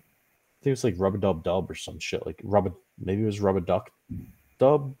think it was like Rubber Dub Dub or some shit. Maybe it was Rubber Duck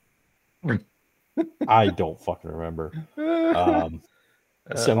Dub. I don't fucking remember.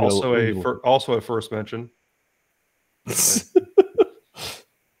 Also a first mention.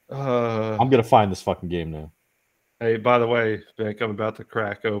 I'm gonna find this fucking game now. Hey, by the way, Bink, I'm about to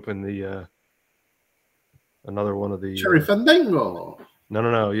crack open the another one of the Cherry Fandango.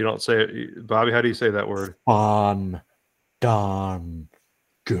 No. You don't say it. Bobby, how do you say that word? On, don,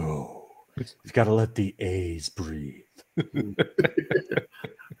 go. You've got to let the A's breathe.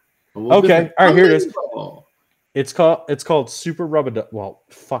 Okay. All right, here it is. It's called Super Rub-a-Dub. Well,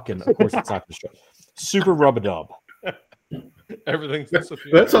 fucking, of course it's not the show. Super Rub-a-Dub. Everything's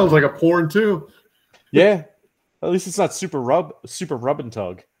that sounds like a porn too. Yeah. At least it's not Super Rub and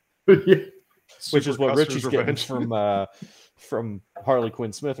Tug. Yeah. Which is what Richie's getting from Harley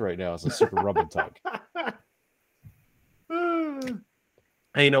Quinn Smith right now, is a Super Rub and Tug.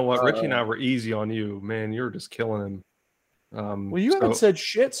 Hey, you know what? Richie and I were easy on you, man. You're just killing him. Well, you haven't said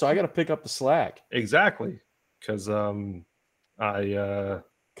shit, so I got to pick up the slack. Exactly, because you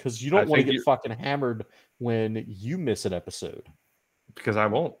don't want to get fucking hammered when you miss an episode. Because I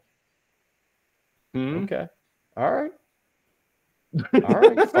won't. Mm-hmm. Okay. All right.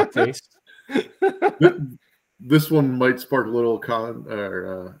 Fuckface. This one might spark a little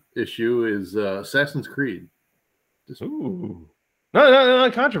issue. Is Assassin's Creed? Ooh. No,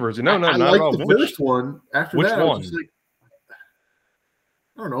 controversy. No, I not like at all. the first one. After which that, one? I was just like,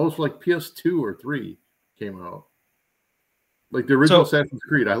 I don't know. It's like PS2 or 3 came out. Like the original Assassin's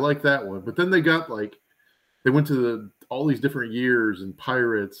Creed. I like that one. But then they went to all these different years and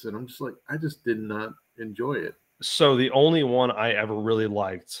pirates, and I'm just like, I just did not enjoy it. So the only one I ever really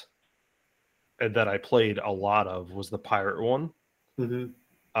liked and that I played a lot of was the pirate one. Mm-hmm.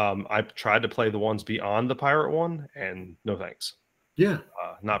 I tried to play the ones beyond the pirate one, and no thanks. Yeah,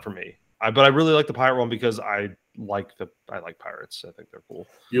 not for me. But I really like the pirate one because I like pirates. I think they're cool.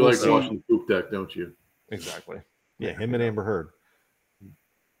 You like watching Poop Deck, don't you? Exactly. Yeah, him and Amber Heard.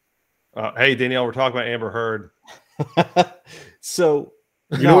 Hey, Danielle, we're talking about Amber Heard. So,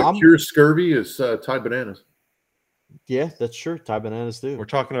 you know what cures scurvy is Thai bananas. Yeah, that's true. Thai bananas do. We're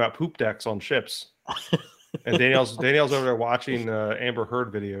talking about poop decks on ships. And Danielle's over there watching Amber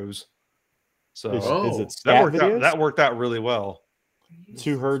Heard videos. So is it that worked out really well.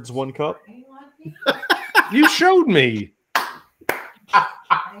 2 herds, 1 cup. You showed me.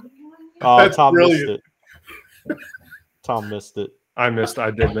 Oh, Tom missed it. Tom missed it. I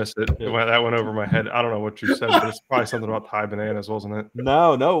did miss it. Yeah. That went over my head. I don't know what you said, but it's probably something about Thai bananas, wasn't it?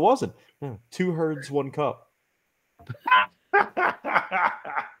 No, it wasn't. 2 herds, 1 cup.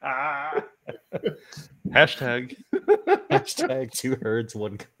 Hashtag 2 herds,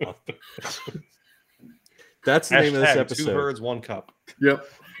 1 cup. That's the name of this episode. 2 herds, 1 cup. Yep.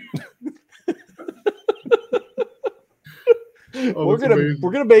 We're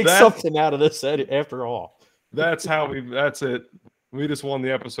gonna make something out of this after all. That's it. We just won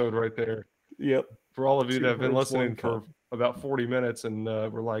the episode right there. Yep. For all of you that have been listening for about 40 minutes, and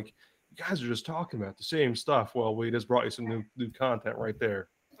we're like, you guys are just talking about the same stuff. Well, we just brought you some new content right there.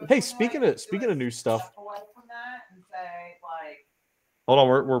 Hey, speaking of new stuff. Hold on,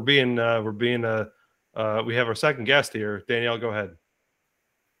 we have our second guest here. Danielle, go ahead.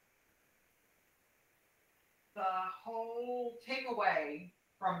 The whole takeaway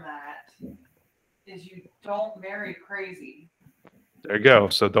from that is you don't marry crazy. There you go.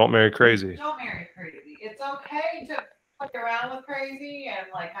 So don't marry crazy. Don't marry crazy. It's okay to play around with crazy and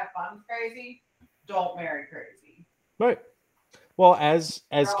like have fun with crazy. Don't marry crazy. Right. Well, as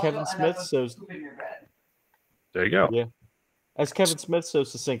Kevin Smith so there you go. Yeah. As Kevin Smith so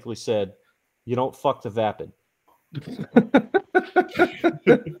succinctly said, you don't fuck the vapid.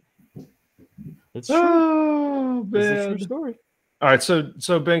 It's true. Oh, man. It's a true story. All right,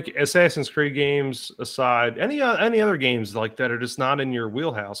 so Bink, Assassin's Creed games aside, any other games like that are just not in your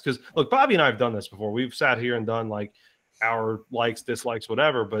wheelhouse? Because look, Bobby and I have done this before. We've sat here and done like our likes, dislikes,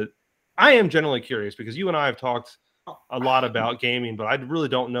 whatever. But I am generally curious because you and I have talked a lot about gaming, but I really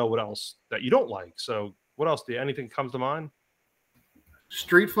don't know what else that you don't like. So what else? Anything comes to mind?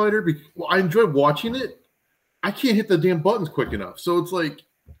 Street Fighter. Well, I enjoy watching it. I can't hit the damn buttons quick enough, so it's like,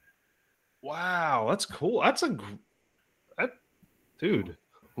 wow, that's cool. Dude,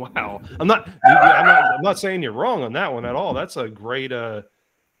 wow. I'm not saying you're wrong on that one at all. That's a great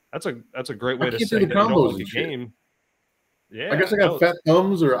that's a great way to say that you don't like a game. Yeah. I guess I got fat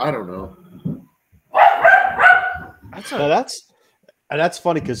thumbs, or I don't know. That's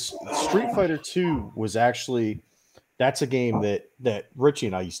funny because Street Fighter 2 was actually that's a game that Richie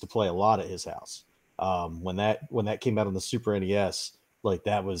and I used to play a lot at his house. When that came out on the Super NES, like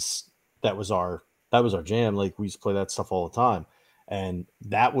that was our jam. Like we used to play that stuff all the time. And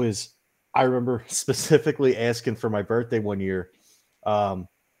that was, I remember specifically asking for my birthday one year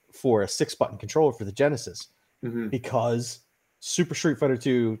for a 6-button controller for the Genesis because Super Street Fighter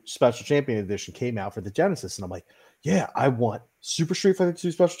 2 Special Champion Edition came out for the Genesis. And I'm like, yeah, I want Super Street Fighter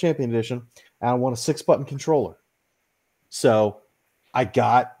 2 Special Champion Edition and I want a 6-button controller. So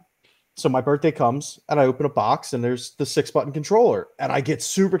So my birthday comes and I open a box and there's the 6-button controller and I get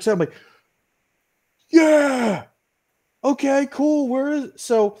super excited. I'm like, yeah, okay, cool. Where is it?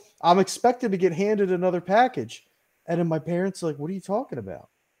 So I'm expected to get handed another package. And then my parents are like, what are you talking about?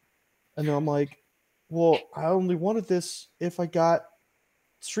 And then I'm like, well, I only wanted this if I got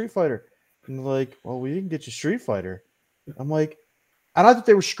Street Fighter. And they're like, well, we didn't get you Street Fighter. I'm like, and I thought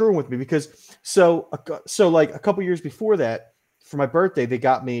they were screwing with me because like a couple years before that, for my birthday, they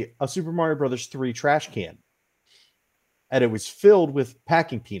got me a Super Mario Brothers 3 trash can. And it was filled with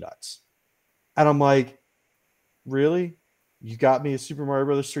packing peanuts. And I'm like, really? You got me a Super Mario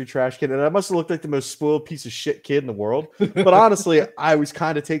Brothers 3 trash can? And I must have looked like the most spoiled piece of shit kid in the world. But honestly, I was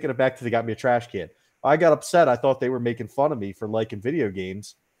kind of taken aback that they got me a trash can. I got upset. I thought they were making fun of me for liking video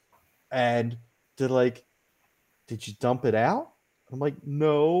games. And they're like, did you dump it out? I'm like,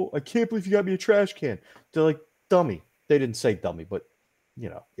 no, I can't believe you got me a trash can. They're like, dummy. They didn't say dummy, but,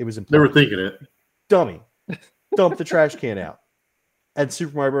 it was important. They were thinking it. Dummy. Dump the trash can out. And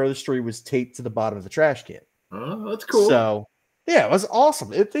Super Mario Brothers 3 was taped to the bottom of the trash can. Oh, that's cool. So, yeah, it was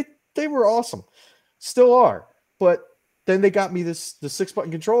awesome. They were awesome. Still are. But then they got me the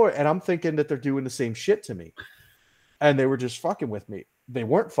 6-button controller, and I'm thinking that they're doing the same shit to me. And they were just fucking with me. They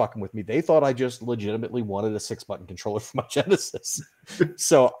weren't fucking with me. They thought I just legitimately wanted a 6-button controller for my Genesis.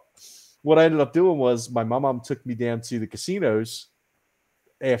 So what I ended up doing was my mom took me down to the casinos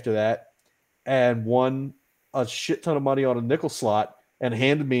after that and won a shit ton of money on a nickel slot and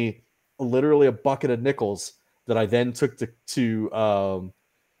handed me literally a bucket of nickels that I then took to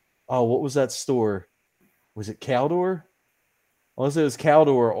what was that store? Was it Caldor? I want to say it was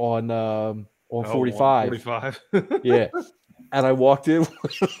Caldor on 45. 45. Yeah. And I walked in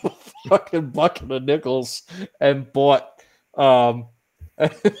with a fucking bucket of nickels and bought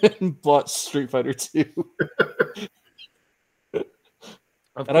Street Fighter 2.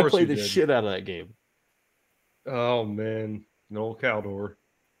 And I played the shit out of that game. Oh man, no Caldor.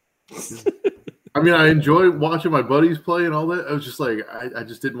 I mean, I enjoy watching my buddies play and all that. I was just like, I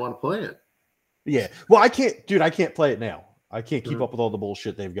just didn't want to play it. Yeah. Well, I can't play it now. I can't keep up with all the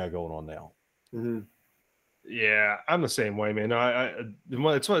bullshit they've got going on now. Mm-hmm. Yeah, I'm the same way, man. I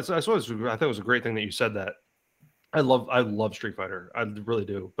thought it was a great thing that you said that. I love Street Fighter. I really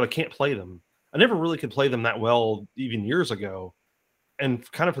do, but I can't play them. I never really could play them that well even years ago,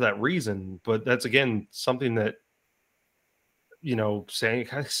 and kind of for that reason. But that's again something that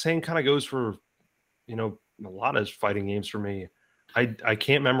saying kind of goes for a lot of fighting games for me. I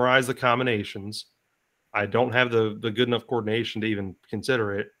can't memorize the combinations. I don't have the good enough coordination to even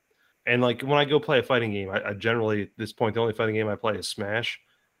consider it. And like when I go play a fighting game, I generally at this point the only fighting game I play is Smash,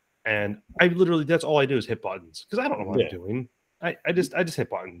 and I literally that's all I do is hit buttons because I don't know what I'm doing. I just hit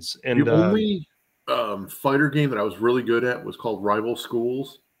buttons. And the only fighter game that I was really good at was called Rival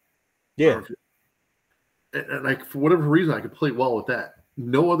Schools. Yeah, and like for whatever reason I could play well with that.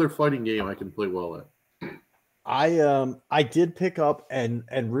 No other fighting game I can play well at. I did pick up and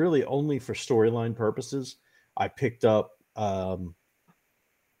really only for storyline purposes. I picked up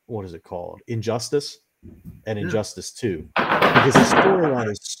what is it called? Injustice and Injustice 2 because the storyline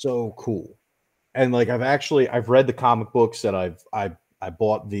is so cool. And like I've read the comic books and I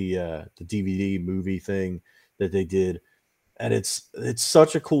bought the DVD movie thing that they did, and it's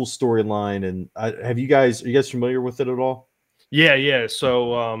such a cool storyline. And are you guys familiar with it at all? Yeah.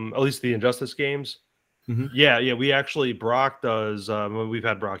 So at least the Injustice games. Mm-hmm. Yeah. We actually Brock does. We've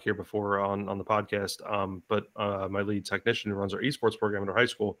had Brock here before on the podcast. But my lead technician who runs our esports program at our high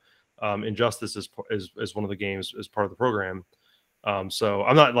school, Injustice is one of the games as part of the program. So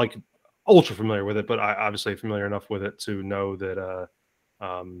I'm not like ultra familiar with it, but I obviously familiar enough with it to know that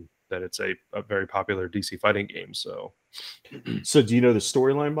that it's a very popular DC fighting game. So do you know the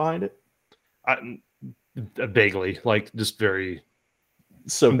storyline behind it? Vaguely, like just very.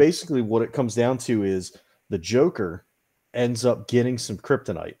 So basically what it comes down to is the Joker ends up getting some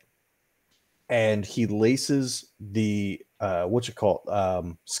kryptonite and he laces the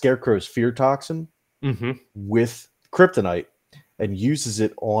Scarecrow's fear toxin with kryptonite and uses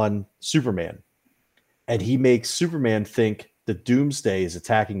it on Superman. And he makes Superman think that Doomsday is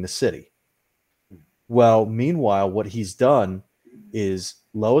attacking the city. Well, meanwhile, what he's done is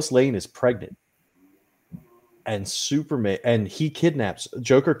Lois Lane is pregnant. And Joker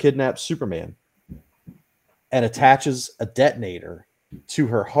kidnaps Superman and attaches a detonator to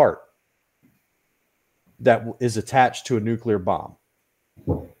her heart that is attached to a nuclear bomb.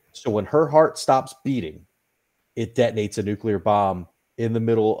 So when her heart stops beating, it detonates a nuclear bomb in the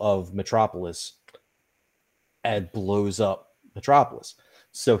middle of Metropolis and blows up Metropolis.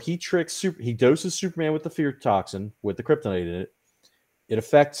 So he doses Superman with the fear toxin with the kryptonite in it. It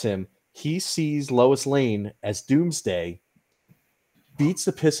affects him. He sees Lois Lane as Doomsday, beats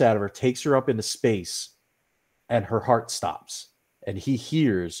the piss out of her, takes her up into space, and her heart stops. And he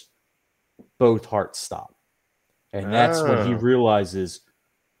hears both hearts stop. And that's when he realizes,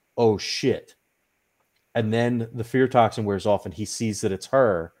 oh shit. And then the fear toxin wears off and he sees that it's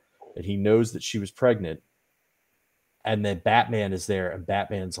her and he knows that she was pregnant. And then Batman is there and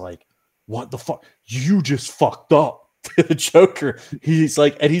Batman's like, what the fuck? You just fucked up to the Joker. He's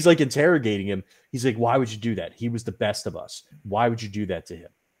like interrogating him. He's like, why would you do that? He was the best of us. Why would you do that to him?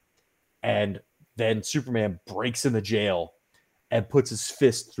 And then Superman breaks in the jail and puts his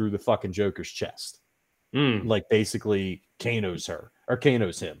fist through the fucking Joker's chest. Like basically Kano's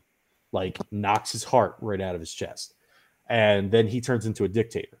him. Like knocks his heart right out of his chest. And then he turns into a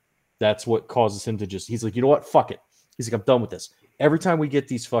dictator. That's what causes him to he's like, you know what? Fuck it. He's like, I'm done with this. Every time we get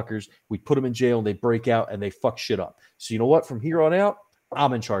these fuckers, we put them in jail and they break out and they fuck shit up. So you know what? From here on out,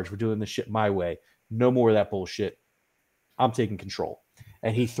 I'm in charge. We're doing this shit my way. No more of that bullshit. I'm taking control.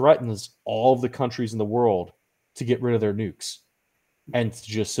 And he threatens all of the countries in the world to get rid of their nukes and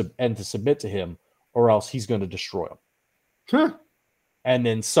to submit to him, or else he's going to destroy them. Huh. And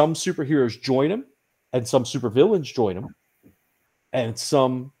then some superheroes join him, and some supervillains join him, and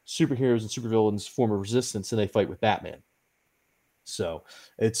some superheroes and supervillains form a resistance, and they fight with Batman. So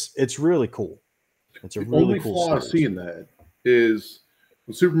it's really cool. It's a really cool flaw I see in that is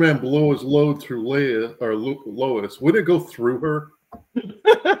when Superman blow his load through Lois, would it go through her?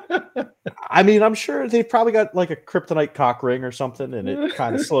 I mean, I'm sure they've probably got like a kryptonite cock ring or something, and it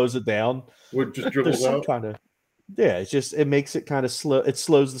kind of slows it down. Would just dribble out? Kind of, yeah. It makes it kind of slow. It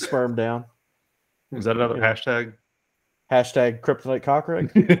slows the sperm down. Is that another hashtag? Hashtag kryptonite cock ring.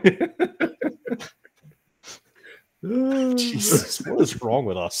 Jesus, what is wrong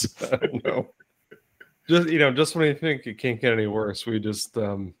with us? I don't know. Just when you think it can't get any worse, we just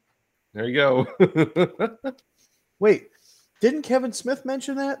there you go. Wait, didn't Kevin Smith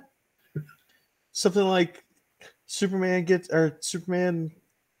mention that? Something like Superman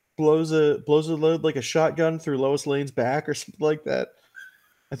blows a load like a shotgun through Lois Lane's back or something like that.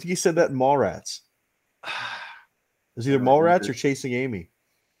 I think he said that in Mallrats. It was either Mallrats or Chasing Amy.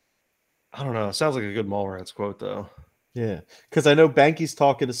 I don't know. It sounds like a good Mallrats quote, though. Yeah, because I know Banky's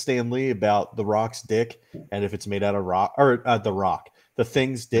talking to Stan Lee about The Rock's dick, and if it's made out of rock, or the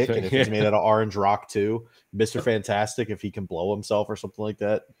Thing's dick, and if it's made out of orange rock too. Mr. Fantastic, if he can blow himself or something like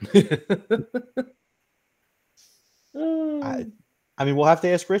that. I mean, we'll have to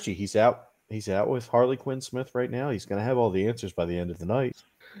ask Richie. He's out with Harley Quinn Smith right now. He's going to have all the answers by the end of the night.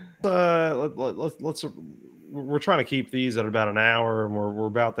 Let's. We're trying to keep these at about an hour, and we're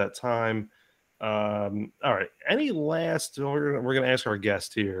about that time. All right. Any last? We're going to ask our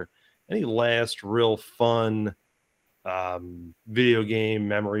guest here. Any last real fun video game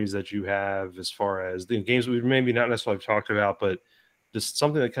memories that you have, as far as the games we maybe not necessarily talked about, but just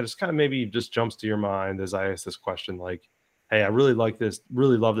something that kind of maybe just jumps to your mind as I ask this question? Like, hey, I really like this,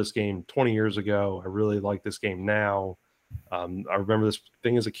 really love this game 20 years ago. I really like this game now. I remember this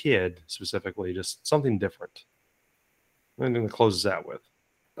thing as a kid, specifically, just something different. I'm going to close this out with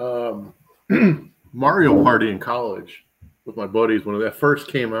Mario Party in college with my buddies when that first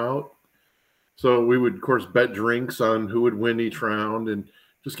came out. So we would, of course, bet drinks on who would win each round, and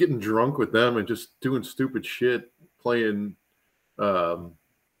just getting drunk with them and just doing stupid shit, playing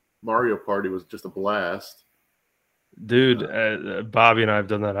Mario Party was just a blast. Dude, Bobby and I have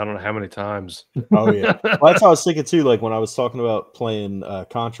done that I don't know how many times. Oh yeah, well, that's how I was thinking too. Like when I was talking about playing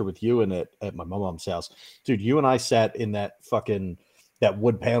Contra with you and at my mom's house, dude. You and I sat in that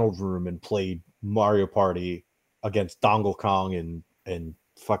wood paneled room and played Mario Party against Dongle Kong and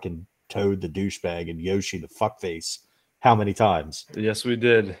fucking Toad the douchebag and Yoshi the fuckface. How many times? Yes, we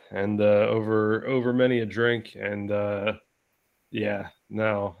did, and over many a drink, and yeah,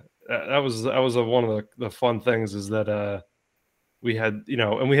 no. That was one of the fun things, is that we had,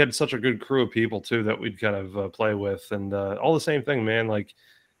 and we had such a good crew of people too that we'd kind of play with, and all the same thing, man. Like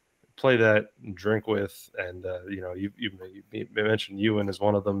play that and drink with, and you mentioned Ewan as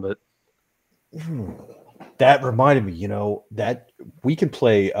one of them, but that reminded me, that we can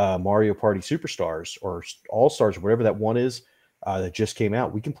play Mario Party Superstars or All Stars, whatever that one is that just came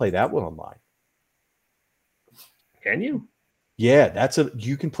out. We can play that one online. Can you? Yeah,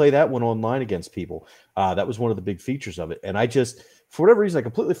 you can play that one online against people. That was one of the big features of it. And I just, for whatever reason, I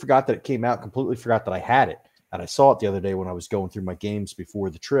completely forgot that it came out, completely forgot that I had it. And I saw it the other day when I was going through my games before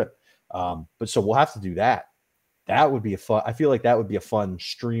the trip. But so we'll have to do that. That would be I feel like that would be a fun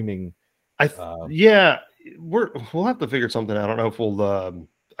streaming. Yeah, we'll have to figure something out. I don't know if we'll,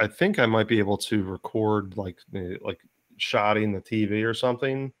 I think I might be able to record like shotting the TV or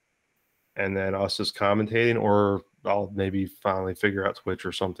something, and then us just commentating, or I'll maybe finally figure out Twitch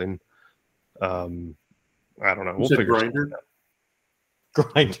or something. I don't know. We'll figure Grindr.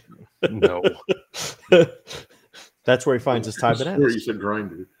 Grind. No. That's where he finds his Thai bananas. Where you said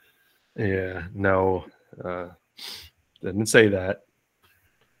Grindr. Yeah, no. Didn't say that.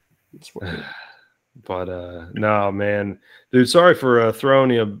 But no, man, dude. Sorry for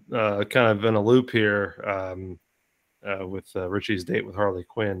throwing you kind of in a loop here with Richie's date with Harley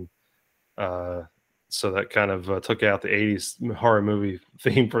Quinn. So that kind of took out the '80s horror movie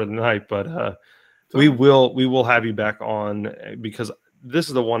theme for the night. But we will have you back on, because this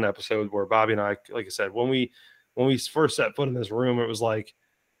is the one episode where Bobby and I, like I said, when we first set foot in this room, it was like,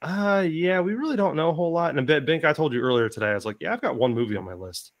 yeah, we really don't know a whole lot. And Bink, I told you earlier today, I was like, yeah, I've got one movie on my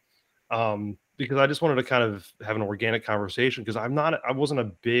list. Because I just wanted to kind of have an organic conversation, because I wasn't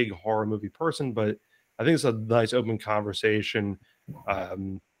a big horror movie person, but I think it's a nice open conversation.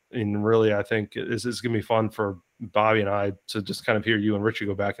 And really, I think this is going to be fun for Bobby and I to just kind of hear you and Richie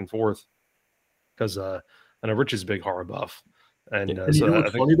go back and forth, because I know Richie's a big horror buff. And you know what's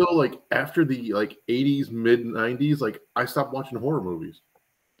funny though? Like after the 80s, mid 90s, like I stopped watching horror movies.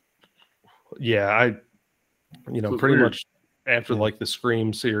 Yeah, So pretty weird. much after like the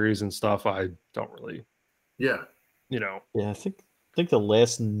Scream series and stuff, I don't really. Yeah. Yeah, I think the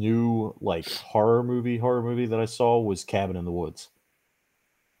last new like horror movie that I saw was Cabin in the Woods.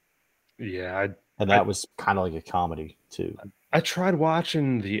 Yeah, and that was kind of like a comedy too. I tried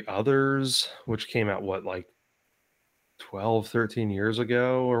watching The Others, which came out like 12, 13 years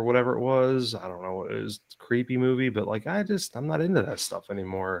ago or whatever it was. I don't know. It was a creepy movie, but like I'm not into that stuff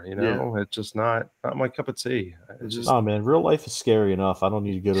anymore. It's just not my cup of tea. It's just, oh man, real life is scary enough. I don't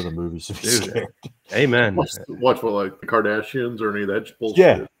need to go to the movies to be scared. Amen. Watch what, like the Kardashians or any of that bullshit.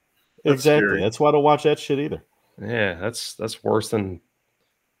 Yeah, That's exactly. scary. That's why I don't watch that shit either. Yeah, that's worse than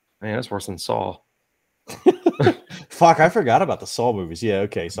Saw. Fuck, I forgot about the Saw movies. Yeah,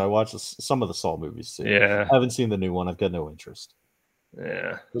 okay. So I watched some of the Saw movies too. Yeah. I haven't seen the new one. I've got no interest.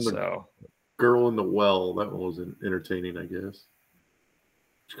 Yeah. So Girl in the Well, that one was entertaining, I guess.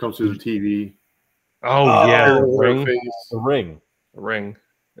 She comes through the TV. Oh yeah, The Ring. Yeah.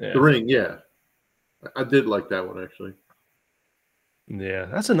 The Ring, yeah. I did like that one actually. Yeah,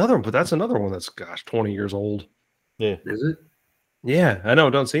 that's another one, but that's another one that's 20 years old. Yeah. Is it? Yeah, I know.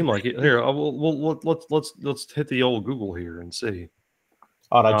 It don't seem like it. Here, let's hit the old Google here and see.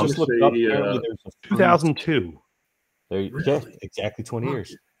 Oh, I just looked up. Apparently there's a 2002. There, yeah, exactly 20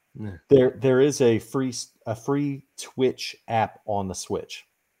 years. Yeah. There is a free Twitch app on the Switch.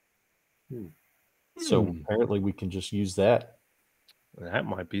 So apparently we can just use that. That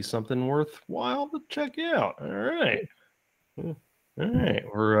might be something worthwhile to check out. All right. Yeah. All right.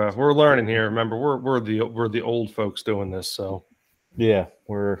 We're learning here. Remember, we're the old folks doing this, so yeah,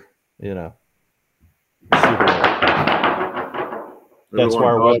 we're that's why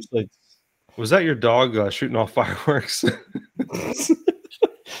our website. Was that your dog shooting off fireworks?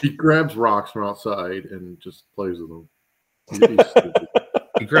 He grabs rocks from outside and just plays with them.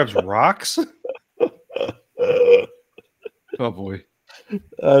 He grabs rocks? Oh boy.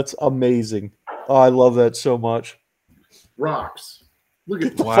 That's amazing. Oh, I love that so much. Rocks. Look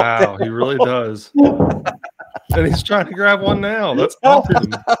at wow, he really does. And he's trying to grab one now. That's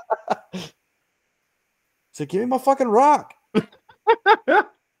awesome. So give me my fucking rock.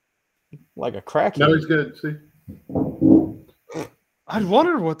 Like a crackhead. Now he's good. See? I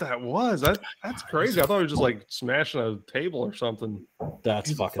wondered what that was. That's crazy. I thought he was just like smashing a table or something.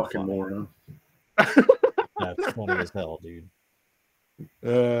 That's fucking moron. That's funny as hell, dude.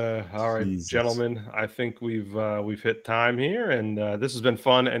 All right, Jesus. Gentlemen, I think we've hit time here, and this has been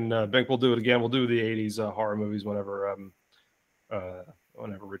fun. And Bink, we'll do it again. We'll do the '80s horror movies whenever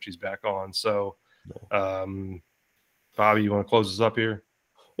Richie's back on. So, Bobby, you want to close us up here?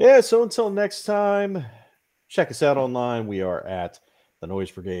 Yeah. So until next time, check us out online. We are at the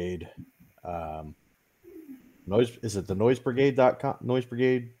Noise Brigade. Is it the noisebrigade.com? Noise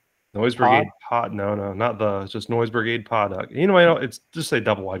Brigade. Noise Brigade Pod. No, not the. It's just Noise Brigade Pod. It's just say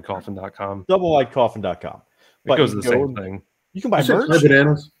doublewidecoffin.com. Doublewidecoffin.com. It goes the same thing. You can buy merch. Thai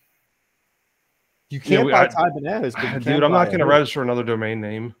bananas. You can't buy Thai bananas. Dude, I'm not going to register another domain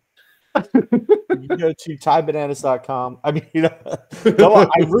name. You can go to ThaiBananas.com. I mean,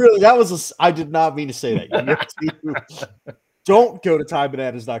 I did not mean to say that. Don't go to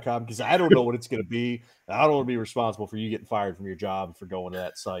ThaiBananas.com because I don't know what it's going to be. I don't want to be responsible for you getting fired from your job for going to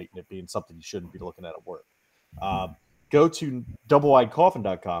that site and it being something you shouldn't be looking at work. Go to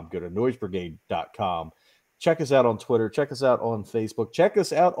doublewidecoffin.com. Go to noisebrigade.com. Check us out on Twitter. Check us out on Facebook. Check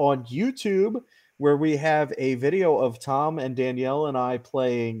us out on YouTube. where we have a video of Tom and Danielle and I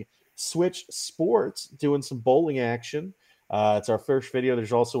playing Switch Sports, doing some bowling action. It's our first video.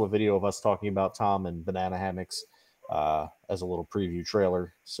 There's also a video of us talking about Tom and banana hammocks as a little preview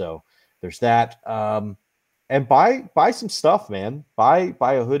trailer. So there's that. And buy some stuff, man. Buy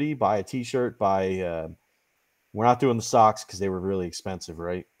a hoodie, buy a t-shirt, buy we're not doing the socks because they were really expensive,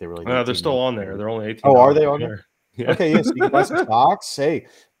 right? They were like they're still on there. They're only 18. Oh, are they on there? Yeah. Okay, yes, you can buy some socks. Hey,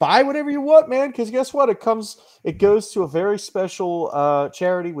 buy whatever you want, man, because guess what? It goes to a very special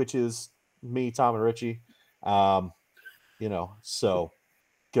charity, which is me, Tom, and Richie. So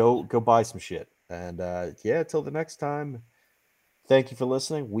go buy some shit. And yeah, till the next time. Thank you for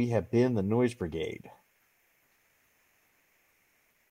listening. We have been the Noise Brigade.